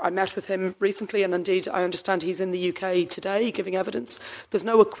 I met with him recently, and indeed I understand he's in the UK today giving evidence. There's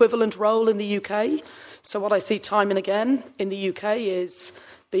no equivalent role in the UK. So what I see time and again in the UK is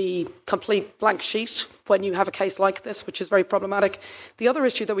the complete blank sheet when you have a case like this, which is very problematic. The other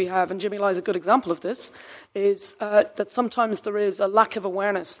issue that we have, and Jimmy Lai is a good example of this, is that sometimes there is a lack of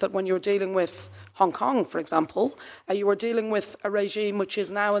awareness that when you're dealing with Hong Kong, for example, you are dealing with a regime which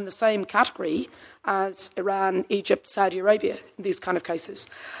is now in the same category as Iran, Egypt, Saudi Arabia, in these kind of cases.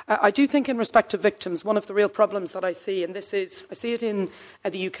 I do think in respect to victims, one of the real problems that I see, and this is, I see it in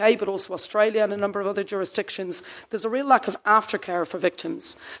the UK, but also Australia and a number of other jurisdictions, there's a real lack of aftercare for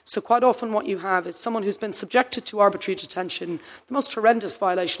victims. So quite often what you have is someone who's been subjected to arbitrary detention, the most horrendous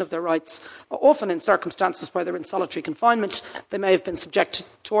violation of their rights, often in circumstances where they're in solitary confinement, they may have been subjected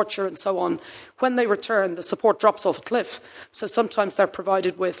to torture and so on. When they return, the support drops off a cliff. So sometimes they're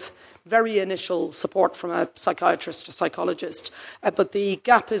provided with very initial support from a psychiatrist or psychologist, but the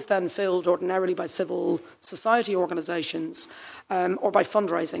gap is then filled ordinarily by civil society organisations or by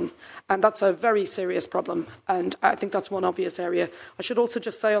fundraising, and that's a very serious problem, and I think that's one obvious area. I should also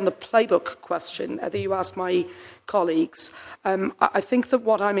just say on the playbook question that you asked my colleagues. I think that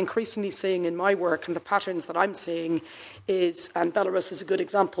what I'm increasingly seeing in my work and the patterns that I'm seeing is, and Belarus is a good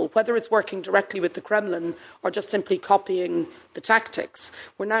example, whether it's working directly with the Kremlin or just simply copying the tactics,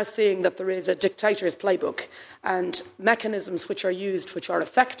 we're now seeing that there is a dictator's playbook and mechanisms which are used, which are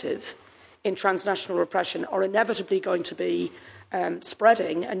effective in transnational repression, are inevitably going to be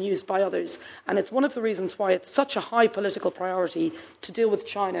spreading and used by others. And it's one of the reasons why it's such a high political priority to deal with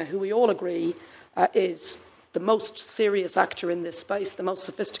China, who we all agree is the most serious actor in this space, the most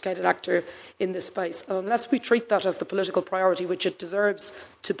sophisticated actor in this space. And unless we treat that as the political priority which it deserves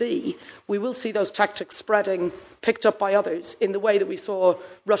to be, we will see those tactics spreading, picked up by others, in the way that we saw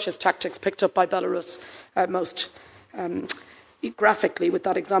Russia's tactics picked up by Belarus most graphically with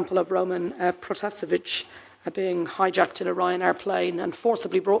that example of Roman Protasevich being hijacked in a Ryanair plane and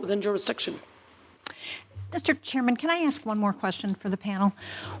forcibly brought within jurisdiction. Mr. Chairman, can I ask one more question for the panel?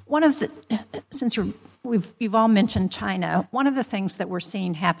 Since you've all mentioned China, one of the things that we're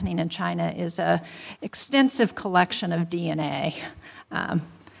seeing happening in China is an extensive collection of DNA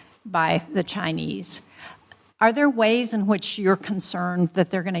by the Chinese. Are there ways in which you're concerned that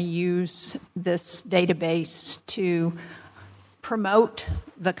they're going to use this database to promote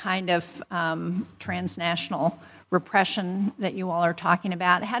the kind of transnational repression that you all are talking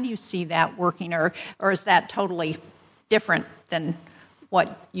about? How do you see that working, or is that totally different than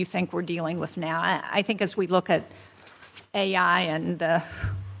what you think we're dealing with now? I think as we look at AI and the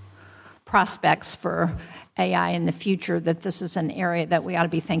prospects for AI in the future, that this is an area that we ought to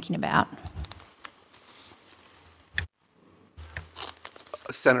be thinking about.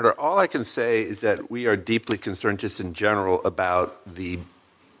 Senator, all I can say is that we are deeply concerned just in general about the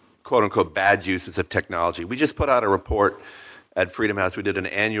quote-unquote bad uses of technology. We just put out a report at Freedom House. We did an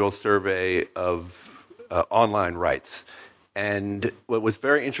annual survey of online rights. And what was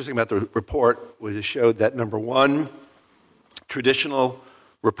very interesting about the report was it showed that, number one, traditional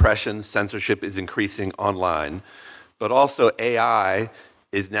repression, censorship is increasing online, but also AI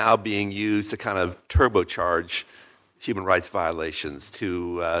is now being used to kind of turbocharge human rights violations,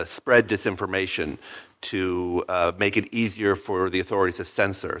 to spread disinformation, to make it easier for the authorities to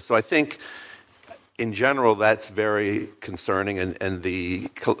censor. So I think, in general, that's very concerning, and the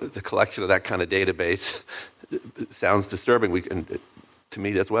collection of that kind of database sounds disturbing to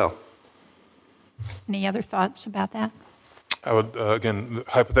me as well. Any other thoughts about that? I would, again,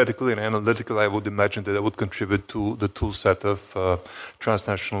 hypothetically and analytically, I would imagine that it would contribute to the tool set of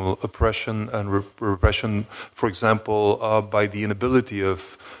transnational oppression and repression, for example, by the inability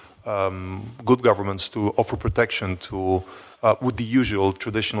of good governments to offer protection to with the usual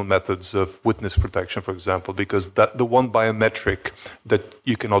traditional methods of witness protection, for example, because the one biometric that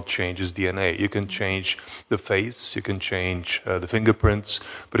you cannot change is DNA. You can change the face, you can change the fingerprints,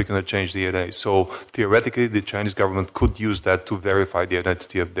 but you cannot change DNA. So theoretically, the Chinese government could use that to verify the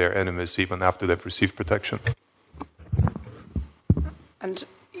identity of their enemies even after they've received protection. And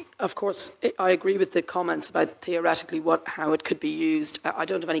of course, I agree with the comments about theoretically how it could be used. I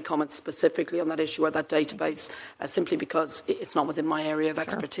don't have any comments specifically on that issue or that database, simply because it's not within my area of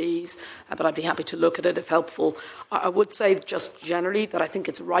expertise, but I'd be happy to look at it if helpful. I would say just generally that I think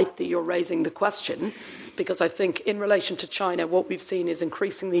it's right that you're raising the question, because I think in relation to China, what we've seen is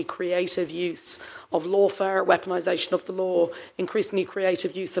increasingly creative use of lawfare, weaponization of the law, increasingly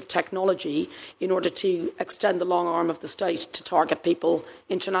creative use of technology in order to extend the long arm of the state to target people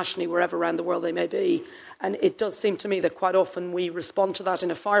internationally, wherever around the world they may be. And it does seem to me that quite often we respond to that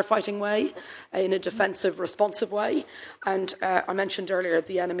in a firefighting way, in a defensive, responsive way. And I mentioned earlier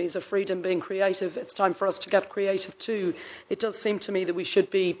the enemies of freedom being creative. It's time for us to get creative too. It does seem to me that we should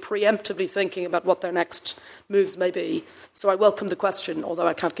be preemptively thinking about what their next moves may be. So I welcome the question, although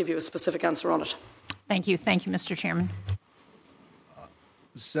I can't give you a specific answer on it. Thank you. Thank you, Mr. Chairman.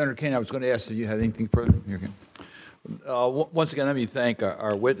 Senator Kaine, I was going to ask if you had anything further. Once again, let me thank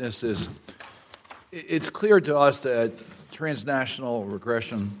our witnesses. It's clear to us that transnational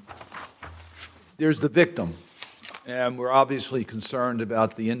regression, there's the victim, and we're obviously concerned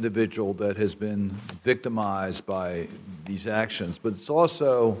about the individual that has been victimized by these actions, but it's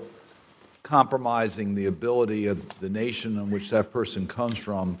also compromising the ability of the nation in which that person comes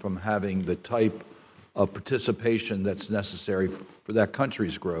from having the type of participation that's necessary for that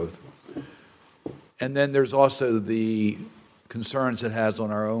country's growth. And then there's also the concerns it has on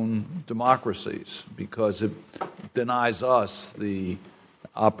our own democracies, because it denies us the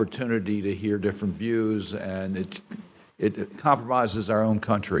opportunity to hear different views, and it compromises our own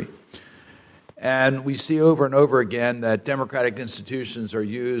country. And we see over and over again that democratic institutions are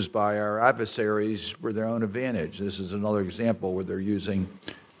used by our adversaries for their own advantage. This is another example where they're using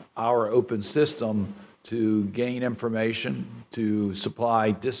our open system to gain information, to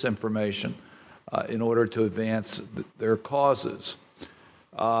supply disinformation in order to advance their causes.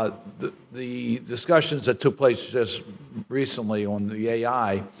 The discussions that took place just recently on the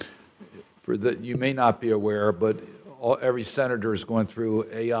AI, you may not be aware, but every senator is going through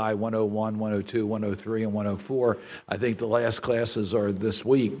AI 101, 102, 103, and 104. I think the last classes are this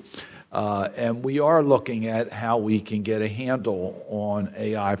week. And we are looking at how we can get a handle on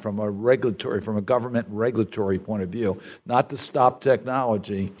AI from a government regulatory point of view, not to stop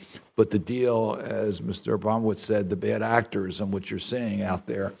technology, but to deal, as Mr. Abramowitz said, the bad actors and what you're seeing out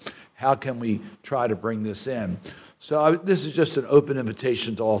there. How can we try to bring this in? So this is just an open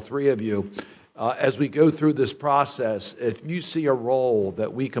invitation to all three of you. As we go through this process, if you see a role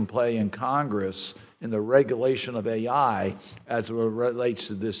that we can play in Congress in the regulation of AI as it relates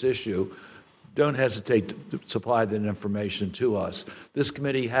to this issue, don't hesitate to supply that information to us. This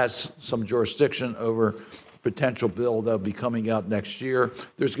committee has some jurisdiction over potential bill that will be coming out next year.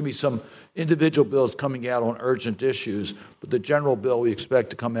 There's going to be some individual bills coming out on urgent issues, but the general bill we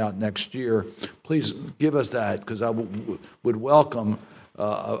expect to come out next year. Please give us that, because I would welcome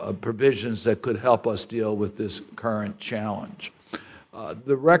provisions that could help us deal with this current challenge.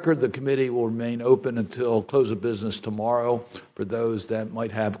 The record of the committee will remain open until close of business tomorrow for those that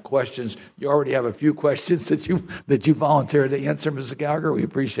might have questions. You already have a few questions that you volunteered to answer, Mrs. Gallagher. We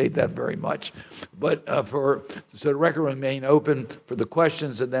appreciate that very much. But so the record will remain open for the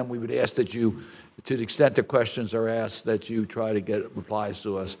questions, and then we would ask that you, to the extent the questions are asked, that you try to get replies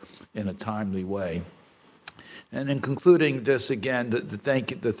to us in a timely way. And in concluding this, again, to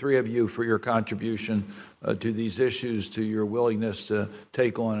thank the three of you for your contribution to these issues, to your willingness to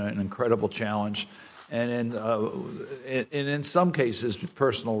take on an incredible challenge, and in some cases,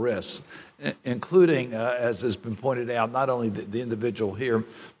 personal risks, including, as has been pointed out, not only the individual here,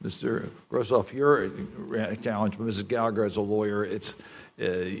 Mr. Grossoff, your challenge, but Mrs. Gallagher as a lawyer,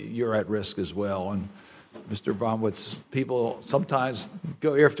 you're at risk as well. And Mr. Abramowitz, people sometimes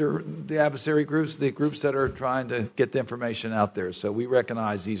go after the adversary groups, the groups that are trying to get the information out there. So we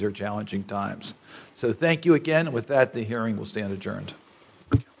recognize these are challenging times. So thank you again. And with that, the hearing will stand adjourned.